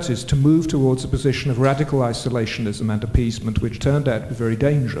 30s to move towards a position of radical isolationism and appeasement, which turned out to be very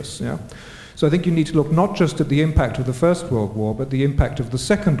dangerous. Yeah? So I think you need to look not just at the impact of the First World War, but the impact of the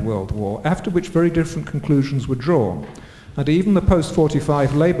Second World War, after which very different conclusions were drawn. And even the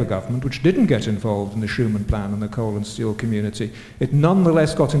post-45 Labour government, which didn't get involved in the Schuman Plan and the coal and steel community, it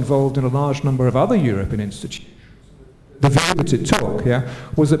nonetheless got involved in a large number of other European institutions. The view that it took,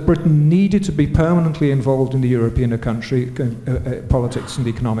 was that Britain needed to be permanently involved in the European country, politics and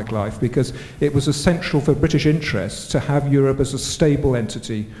economic life, because it was essential for British interests to have Europe as a stable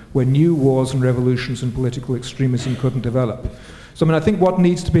entity where new wars and revolutions and political extremism couldn't develop. So, I mean, I think what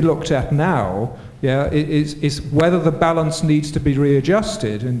needs to be looked at now, is whether the balance needs to be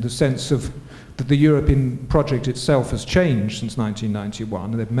readjusted in the sense of that the European project itself has changed since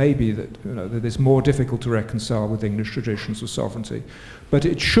 1991, and it may be that, that it's more difficult to reconcile with English traditions of sovereignty. But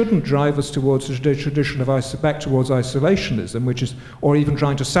it shouldn't drive us towards a tradition of back towards isolationism, which is, or even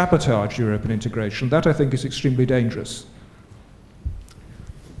trying to sabotage European integration. That, I think, is extremely dangerous.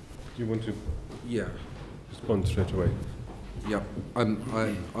 Do you want to respond straight away? Yeah, I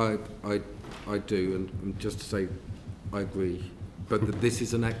do, and just to say, I agree. But that this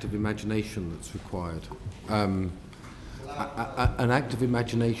is an act of imagination that's required. An act of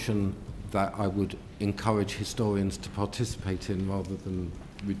imagination that I would encourage historians to participate in rather than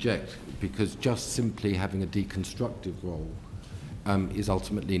reject, because just simply having a deconstructive role is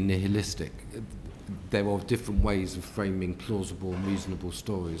ultimately nihilistic. There are different ways of framing plausible and reasonable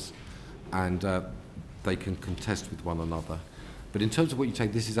stories, and they can contest with one another. But in terms of what you say,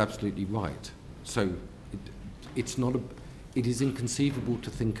 this is absolutely right. So it's not a... It is inconceivable to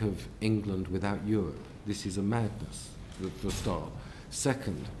think of England without Europe. This is a madness, for a start.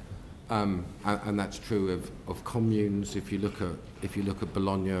 Second, and that's true of communes. If you look at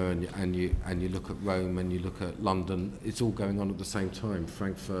Bologna and you look at Rome and you look at London, it's all going on at the same time.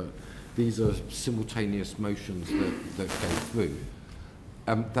 Frankfurt, these are simultaneous motions that go through.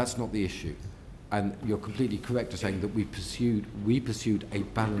 That's not the issue, and you're completely correct in saying that we pursued a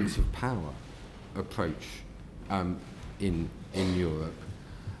balance of power approach. In Europe.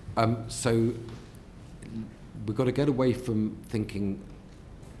 So we've got to get away from thinking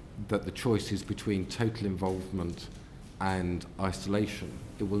that the choice is between total involvement and isolation.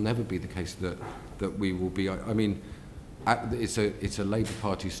 It will never be the case that we will be... I mean, it's a Labour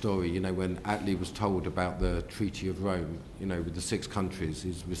Party story. You know, when Attlee was told about the Treaty of Rome, you know, with the 6 countries,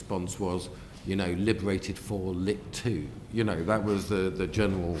 his response was, you know, liberated 4, licked 2. You know, that was the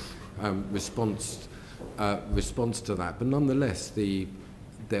general response to that. But nonetheless,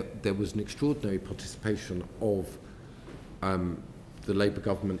 there was an extraordinary participation of the Labour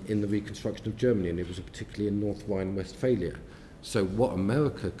government in the reconstruction of Germany, and it was particularly in North Rhine-Westphalia. So what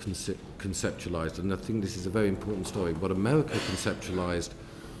America conceptualized, and I think this is a very important story, what America conceptualized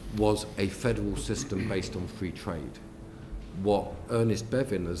was a federal system based on free trade. What Ernest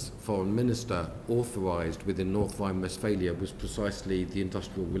Bevin, as foreign minister, authorized within North Rhine-Westphalia was precisely the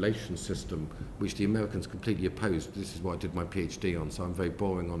industrial relations system, which the Americans completely opposed. This is what I did my PhD on, so I'm very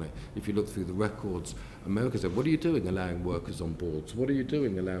boring on it. If you look through the records, America said, what are you doing allowing workers on boards? What are you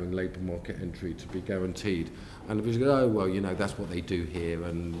doing allowing labour market entry to be guaranteed? And the British go, oh, well, you know, that's what they do here,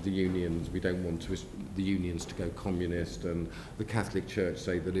 and the unions, we don't want the unions to go communist, and the Catholic Church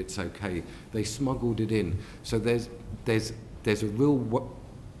say that it's okay. They smuggled it in. So there's a real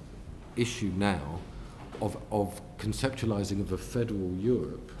issue now of conceptualizing of a federal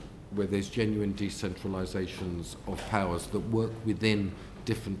Europe where there's genuine decentralizations of powers that work within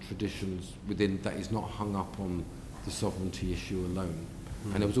different traditions, within that is not hung up on the sovereignty issue alone.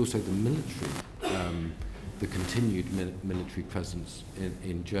 And there was also the military, the continued military presence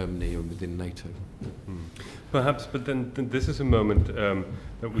in Germany and within NATO. Perhaps, but then this is a moment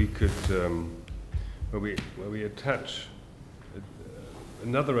that we could, where we attach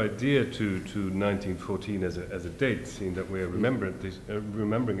another idea to 1914 as a date, seeing that we are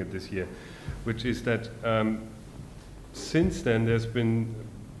remembering it this year, which is that since then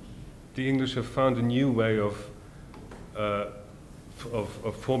the English have found a new way of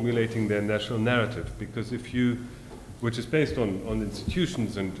formulating their national narrative, because which is based on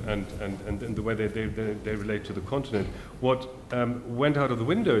institutions and the way they relate to the continent. What went out of the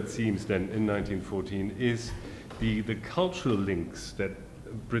window, it seems, then in 1914 is the cultural links that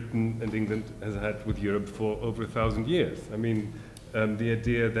Britain and England has had with Europe for over 1,000 years. I mean, the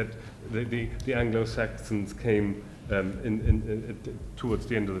idea that the Anglo-Saxons came towards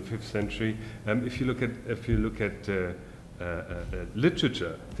the end of the 5th century. If you look at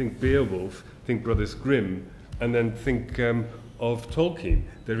literature, think Beowulf, think Brothers Grimm, and then think of Tolkien.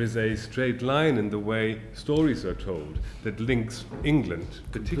 There is a straight line in the way stories are told that links England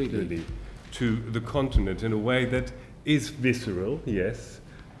particularly to the continent in a way that is visceral, yes,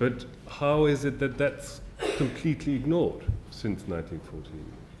 but how is it that that's completely ignored since 1914?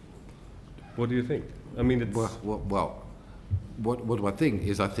 What do you think? I mean, it's... What do I think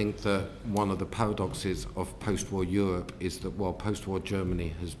is, I think that one of the paradoxes of post-war Europe is that while post-war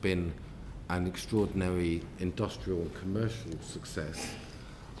Germany has been an extraordinary industrial and commercial success,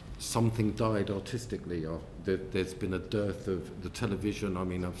 something died artistically. There's been a dearth of the television. I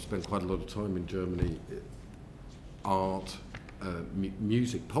mean, I've spent quite a lot of time in Germany. Art,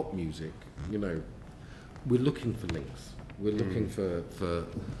 music, pop music, you know, we're looking for links. We're looking for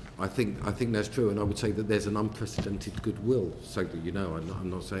I think that's true, and I would say that there's an unprecedented goodwill, so that you know, I'm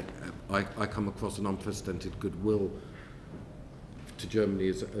not saying, I come across an unprecedented goodwill to Germany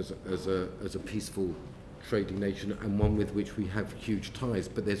as a peaceful trading nation, and one with which we have huge ties,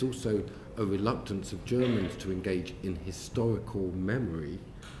 but there's also a reluctance of Germans to engage in historical memory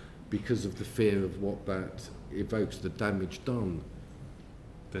because of the fear of what that evokes, the damage done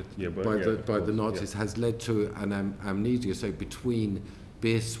by the Nazis has led to an amnesia. So between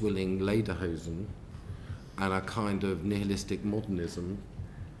beer-swilling lederhosen and a kind of nihilistic modernism,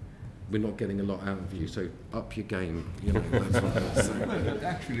 we're not getting a lot out of you. So up your game, you know. That's what I'm saying. But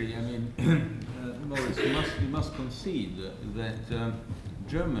actually, I mean, Maurice, you must concede that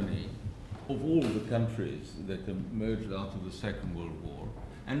Germany, of all the countries that emerged out of the Second World War,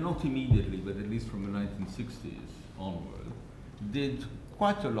 and not immediately, but at least from the 1960s onward, did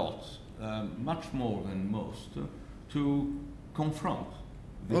quite a lot, much more than most, to confront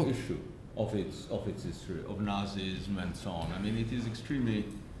the issue of its history, of Nazism and so on. I mean, it is extremely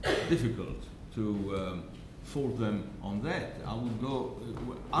difficult to fault them on that. I would go,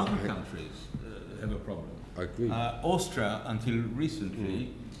 other countries have a problem. I agree. Austria, until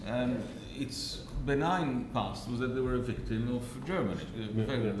recently, its benign past was that they were a victim of Germany.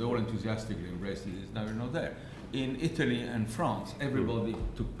 They all enthusiastically embraced it. It's never not there. In Italy and France, everybody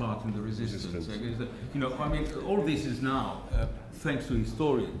took part in the resistance. You know, I mean, all this is now thanks to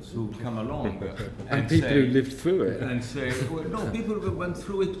historians who come along and people who lived through it and say, well, no, people who went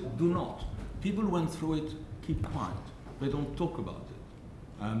through it do not. People who went through it keep quiet. They don't talk about it.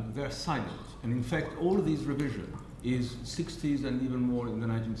 They're silent. And in fact, all this revision is 60s and even more in the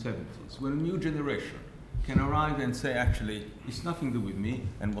 1970s, when a new generation can arrive and say, actually, it's nothing to do with me,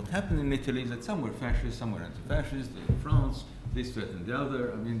 and what happened in Italy is that some were fascist, some were anti-fascist, in France, this, that, and the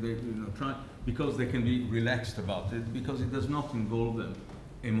other. I mean, they try, because they can be relaxed about it, because it does not involve them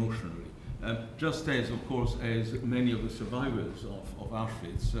emotionally. Just as, of course, as many of the survivors of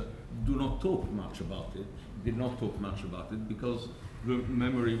Auschwitz do not talk much about it, did not talk much about it, because the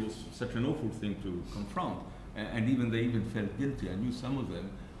memory was such an awful thing to confront, and they even felt guilty. I knew some of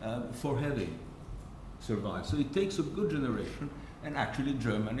them for having survived. So it takes a good generation, and actually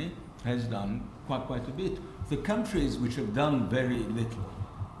Germany has done quite a bit. The countries which have done very little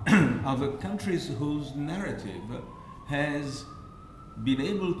are the countries whose narrative has been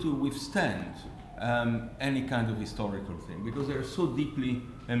able to withstand any kind of historical thing, because they're so deeply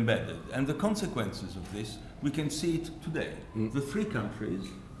embedded. And the consequences of this, we can see it today. The three countries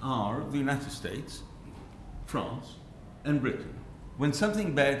are the United States, France, and Britain. When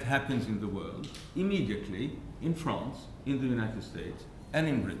something bad happens in the world, immediately in France, in the United States, and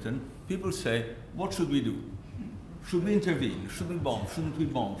in Britain, people say, what should we do? Should we intervene? Should we bomb? Shouldn't we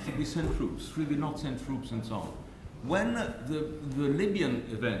bomb? Should we send troops? Should we not send troops? And so on. When the Libyan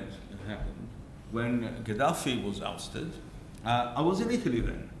event happened, when Gaddafi was ousted, I was in Italy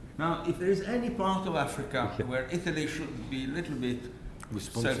then. Now, if there is any part of Africa where Italy should be a little bit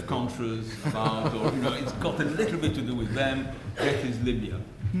self-conscious about, or it's got a little bit to do with them, that is Libya.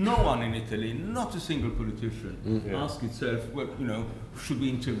 No one in Italy, not a single politician, asked itself, well, should we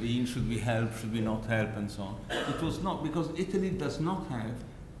intervene, should we help, should we not help, and so on. It was not, because Italy does not have,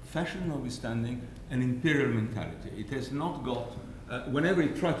 fashion notwithstanding, an imperial mentality. It has not got, whenever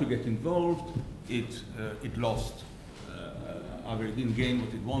it tried to get involved, it lost. Either it didn't gain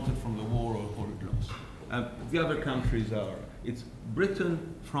what it wanted from the war, or it lost. The other countries are, it's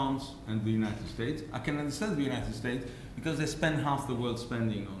Britain, France, and the United States. I can understand the United States because they spend half the world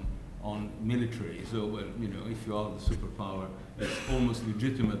spending on military. So, well, if you are the superpower, it's almost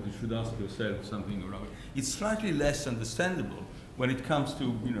legitimate. You should ask yourself something around it. It's slightly less understandable when it comes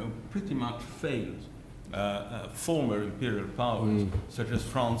to, pretty much failed former imperial powers, such as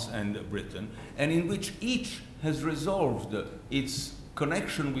France and Britain, and in which each has resolved its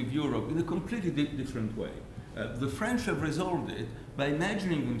connection with Europe in a completely different way. The French have resolved it by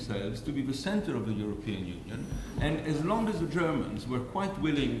imagining themselves to be the center of the European Union, and as long as the Germans were quite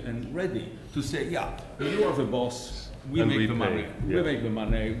willing and ready to say, yeah, you are the boss, we make the money, we make the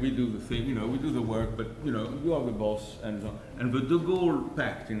money, we do the thing, we do the work, but you are the boss, and the De Gaulle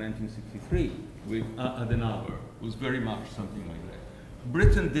Pact in 1963 with Adenauer was very much something like that.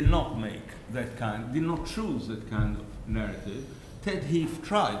 Britain did not make that did not choose that kind of narrative. Ted Heath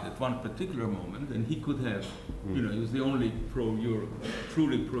tried at one particular moment, and he could have, he was the only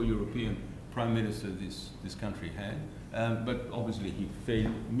truly pro-European prime minister this country had, but obviously he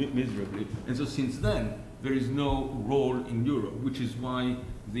failed miserably. And so since then, there is no role in Europe, which is why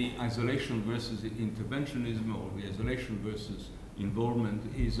the isolation versus interventionism, or the isolation versus involvement,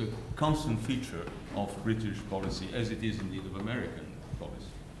 is a constant feature of British policy, as it is indeed of American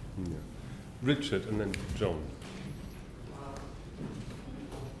policy. Yeah. Richard, and then John.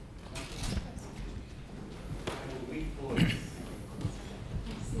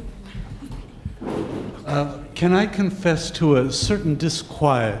 Can I confess to a certain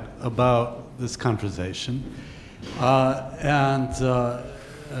disquiet about this conversation and a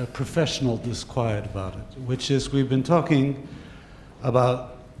professional disquiet about it, which is we've been talking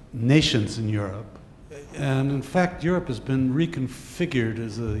about nations in Europe, and in fact Europe has been reconfigured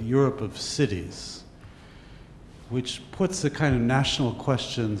as a Europe of cities, which puts the kind of national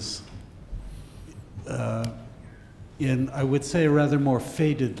questions in, I would say, a rather more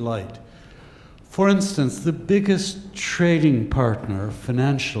faded light. For instance, the biggest trading partner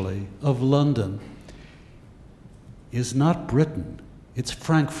financially of London is not Britain, it's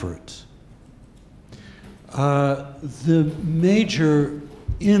Frankfurt. The major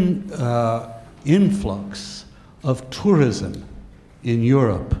influx of tourism in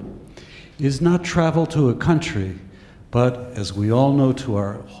Europe is not travel to a country, but, as we all know to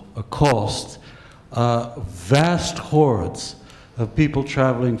our cost, vast hordes of people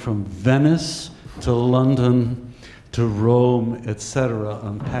traveling from Venice to London, to Rome, etc.,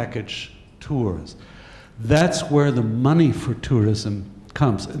 on package tours. That's where the money for tourism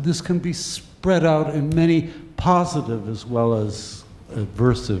comes. This can be spread out in many positive as well as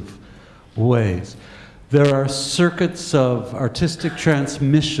aversive ways. There are circuits of artistic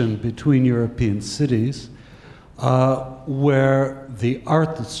transmission between European cities where the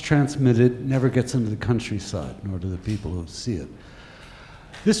art that's transmitted never gets into the countryside, nor do the people who see it.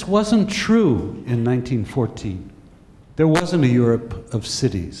 This wasn't true in 1914. There wasn't a Europe of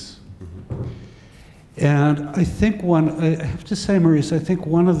cities. And I think I have to say, Maurice, I think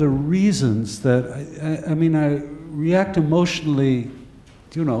one of the reasons that, I mean, I react emotionally,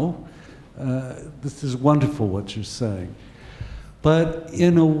 you know, this is wonderful what you're saying. But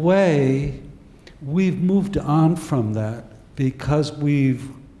in a way, we've moved on from that because the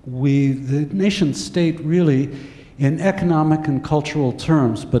nation state really, in economic and cultural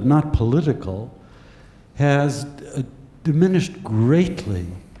terms, but not political, has diminished greatly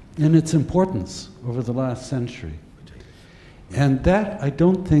in its importance over the last century. And that, I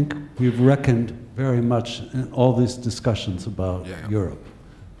don't think we've reckoned very much in all these discussions about Europe.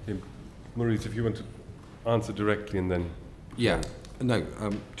 Maurice, if you want to answer directly and then... Yeah, no,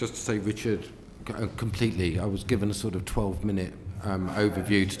 just to say, Richard, completely, I was given a sort of 12-minute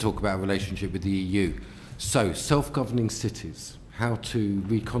overview to talk about a relationship with the EU. So, self-governing cities, how to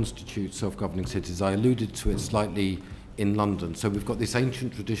reconstitute self-governing cities. I alluded to it slightly in London. So we've got this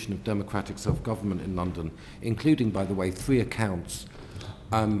ancient tradition of democratic self-government in London, including, by the way, 3 accounts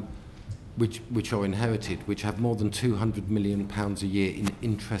which are inherited, which have more than £200 million a year in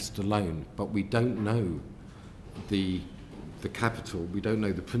interest alone. But we don't know the capital, we don't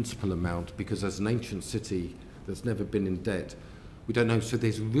know the principal amount, because as an ancient city that's never been in debt, we don't know. So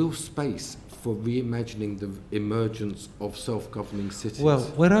there's real space for reimagining the emergence of self-governing cities. Well,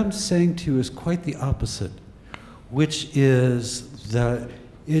 what I'm saying to you is quite the opposite, which is that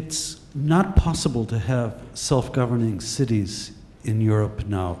it's not possible to have self-governing cities in Europe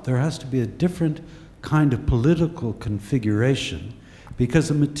now. There has to be a different kind of political configuration, because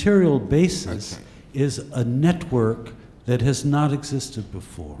the material basis is a network that has not existed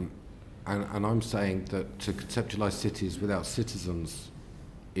before. And I'm saying that to conceptualize cities without citizens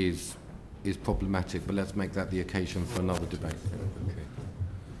is problematic, but let's make that the occasion for another debate. Okay.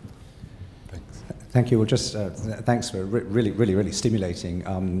 Thanks. Thank you. Well, just thanks for a really stimulating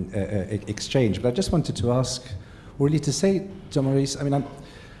exchange. But I just wanted to ask, or really to say, Jean-Maurice, I mean,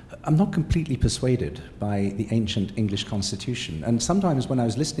 I'm not completely persuaded by the ancient English constitution. And sometimes when I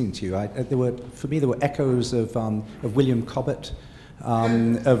was listening to you, for me there were echoes of William Cobbett,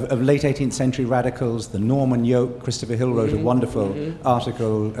 of late 18th century radicals, the Norman yoke. Christopher Hill wrote a wonderful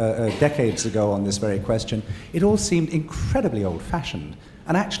article decades ago on this very question. It all seemed incredibly old-fashioned,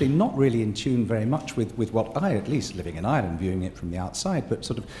 and actually not really in tune very much with what I, at least living in Ireland, viewing it from the outside, but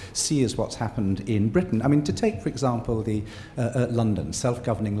sort of see as what's happened in Britain. I mean, to take, for example, the London,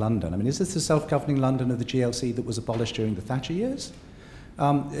 self-governing London. I mean, is this the self-governing London of the GLC that was abolished during the Thatcher years?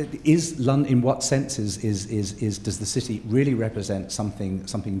 Is London, in what sense does the city really represent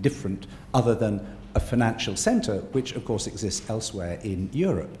something different other than a financial centre, which of course exists elsewhere in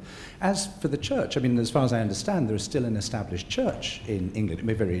Europe? As for the church, I mean, as far as I understand, there is still an established church in England. It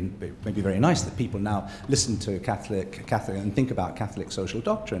may be very nice that people now listen to Catholic and think about Catholic social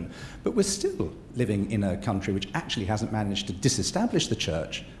doctrine, but we're still living in a country which actually hasn't managed to disestablish the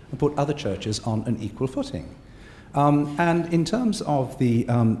church and put other churches on an equal footing. And in terms of the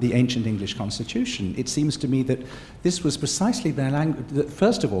ancient English constitution, it seems to me that this was precisely their language.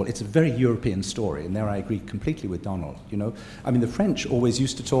 First of all, it's a very European story, and there I agree completely with Donald. You know, I mean, the French always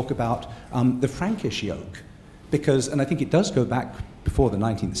used to talk about the Frankish yoke, because, and I think it does go back before the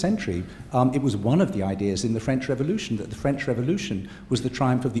 19th century, it was one of the ideas in the French Revolution, that the French Revolution was the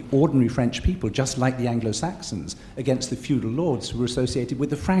triumph of the ordinary French people, just like the Anglo-Saxons, against the feudal lords who were associated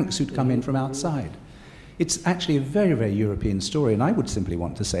with the Franks who'd come in from outside. It's actually a very, very European story, and I would simply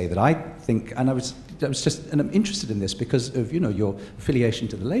want to say that I think, and I'm interested in this because of, you know, your affiliation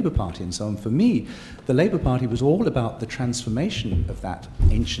to the Labour Party and so on. For me, the Labour Party was all about the transformation of that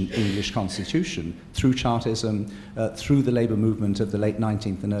ancient English constitution through Chartism, through the Labour movement of the late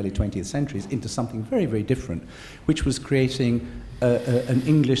 19th and early 20th centuries into something very, very different, which was creating an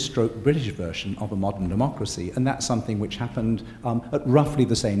English-British version of a modern democracy, and that's something which happened at roughly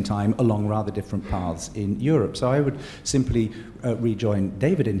the same time along rather different paths in Europe. So I would simply rejoin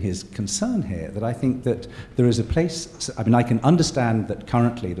David in his concern here, that I think that there is a place, I mean, I can understand that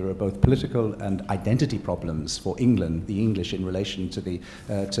currently there are both political and identity problems for England, the English in relation to the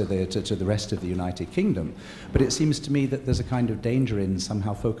rest of the United Kingdom, but it seems to me that there's a kind of danger in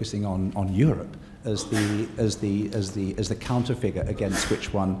somehow focusing on Europe as the counter figure against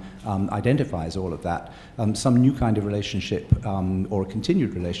which one identifies all of that. Some new kind of relationship or a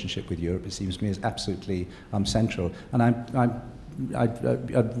continued relationship with Europe, it seems to me, is absolutely central. And I'm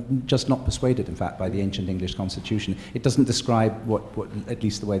just not persuaded, in fact, by the ancient English constitution. It doesn't describe what at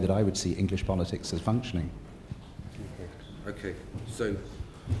least the way that I would see English politics as functioning. Okay, so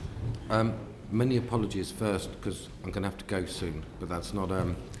many apologies first, because I'm going to have to go soon, but that's not...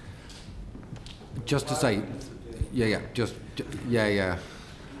 just to say,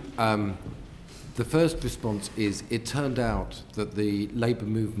 The first response is it turned out that the labour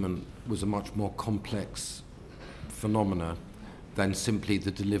movement was a much more complex phenomena than simply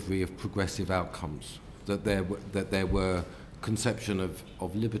the delivery of progressive outcomes. That there were conception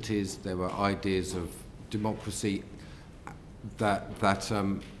of liberties, there were ideas of democracy that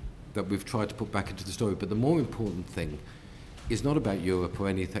we've tried to put back into the story. But the more important thing is not about Europe or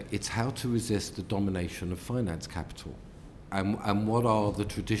anything, it's how to resist the domination of finance capital. And what are the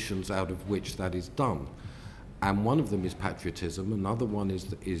traditions out of which that is done? And one of them is patriotism, another one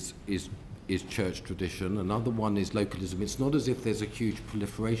is church tradition, another one is localism. It's not as if there's a huge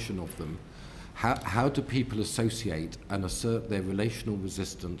proliferation of them. How do people associate and assert their relational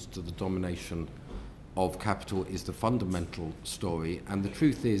resistance to the domination of capital is the fundamental story. And the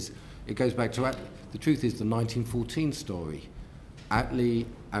truth is, it goes back to the truth is the 1914 story. Attlee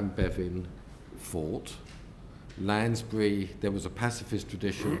and Bevin fought. Lansbury, there was a pacifist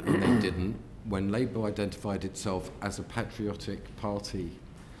tradition and they didn't. When Labour identified itself as a patriotic party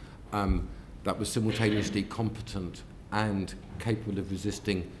that was simultaneously competent and capable of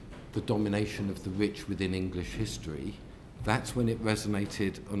resisting the domination of the rich within English history, that's when it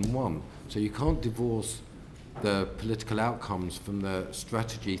resonated and won. So you can't divorce the political outcomes from the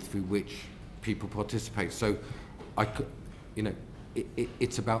strategy through which people participate. So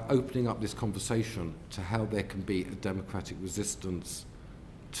it's about opening up this conversation to how there can be a democratic resistance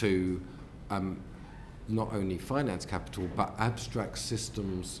to not only finance capital, but abstract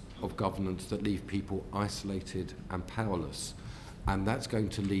systems of governance that leave people isolated and powerless. And that's going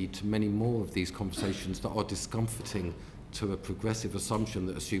to lead to many more of these conversations that are discomforting to a progressive assumption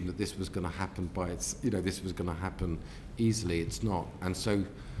that assumed that this was going to happen this was going to happen easily. It's not. And so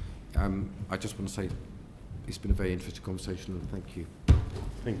I just want to say it's been a very interesting conversation, and thank you.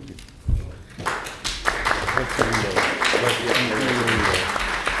 Thank you.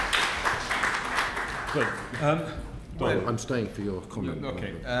 Good. Well, I'm staying for your comment.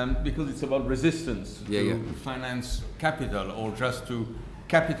 Okay, because it's about resistance to finance capital or just to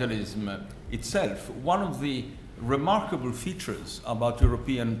capitalism itself. One of the remarkable features about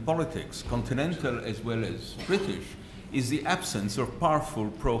European politics, continental as well as British, is the absence of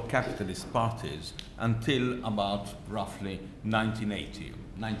powerful pro-capitalist parties until about roughly 1980,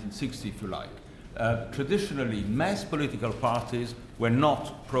 1960 if you like. Traditionally, mass political parties were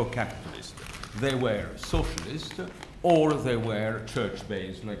not pro-capitalist. They were socialist or they were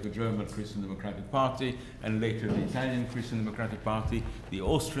church-based, like the German Christian Democratic Party and later the Italian Christian Democratic Party, the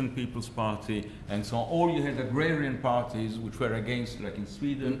Austrian People's Party, and so on. Or you had agrarian parties which were against, like in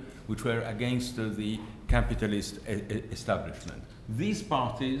Sweden, which were against the capitalist establishment. These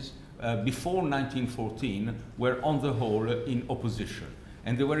parties, before 1914, were on the whole in opposition.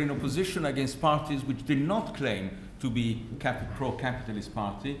 And they were in opposition against parties which did not claim to be pro-capitalist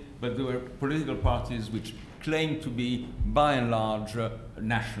party, but they were political parties which claimed to be, by and large,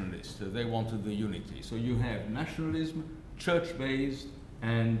 nationalist. They wanted the unity. So you have nationalism, church-based,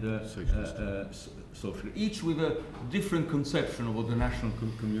 and social, each with a different conception of what the national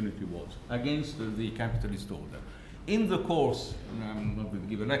community was, against the capitalist order. In the course, I'm not going to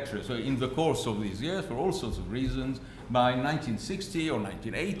give a lecture, so in the course of these years, for all sorts of reasons, by 1960 or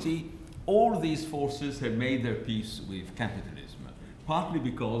 1980, all these forces had made their peace with capitalism, partly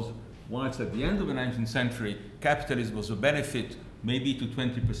because whilst at the end of the 19th century, capitalism was a benefit maybe to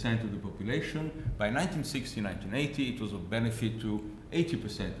 20% of the population, by 1960, 1980, it was of benefit to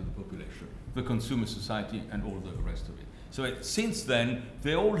 80% of the population, the consumer society and all the rest of it. So since then,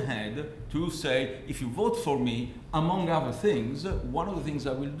 they all had to say, if you vote for me, among other things, one of the things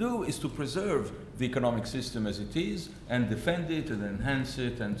I will do is to preserve the economic system as it is and defend it and enhance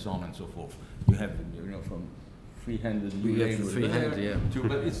it and so on and so forth. You have, from free-handed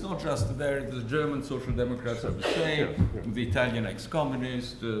but it's not just there. The German Social Democrats are the same, the Italian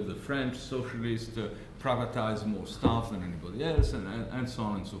ex-communists, the French socialists privatize more stuff than anybody else, and so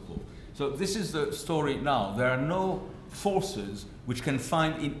on and so forth. So this is the story now. There are no forces which can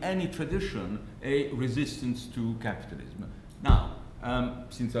find in any tradition a resistance to capitalism. Now,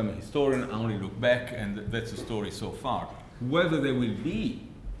 since I'm a historian, I only look back, and that's the story so far. Whether there will be,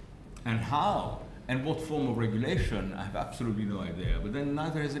 and how, and what form of regulation, I have absolutely no idea. But then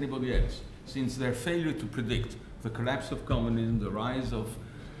neither has anybody else, since their failure to predict the collapse of communism, the rise of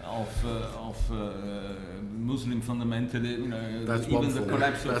Muslim fundamentalism, even the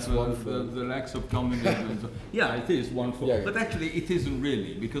collapse of the lack of communism. So, yeah, it is one form. Yeah. But actually, it isn't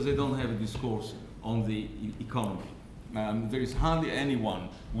really, because they don't have a discourse on the economy. There is hardly anyone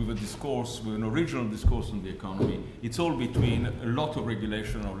with a discourse, with an original discourse on the economy. It's all between a lot of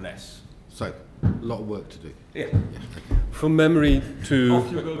regulation or less. So, a lot of work to do. Yeah. From memory to...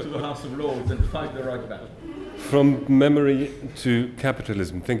 Off you go to the House of Lords and fight the right battle. From memory to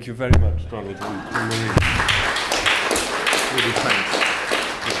capitalism. Thank you very much, Donald. Really thanks.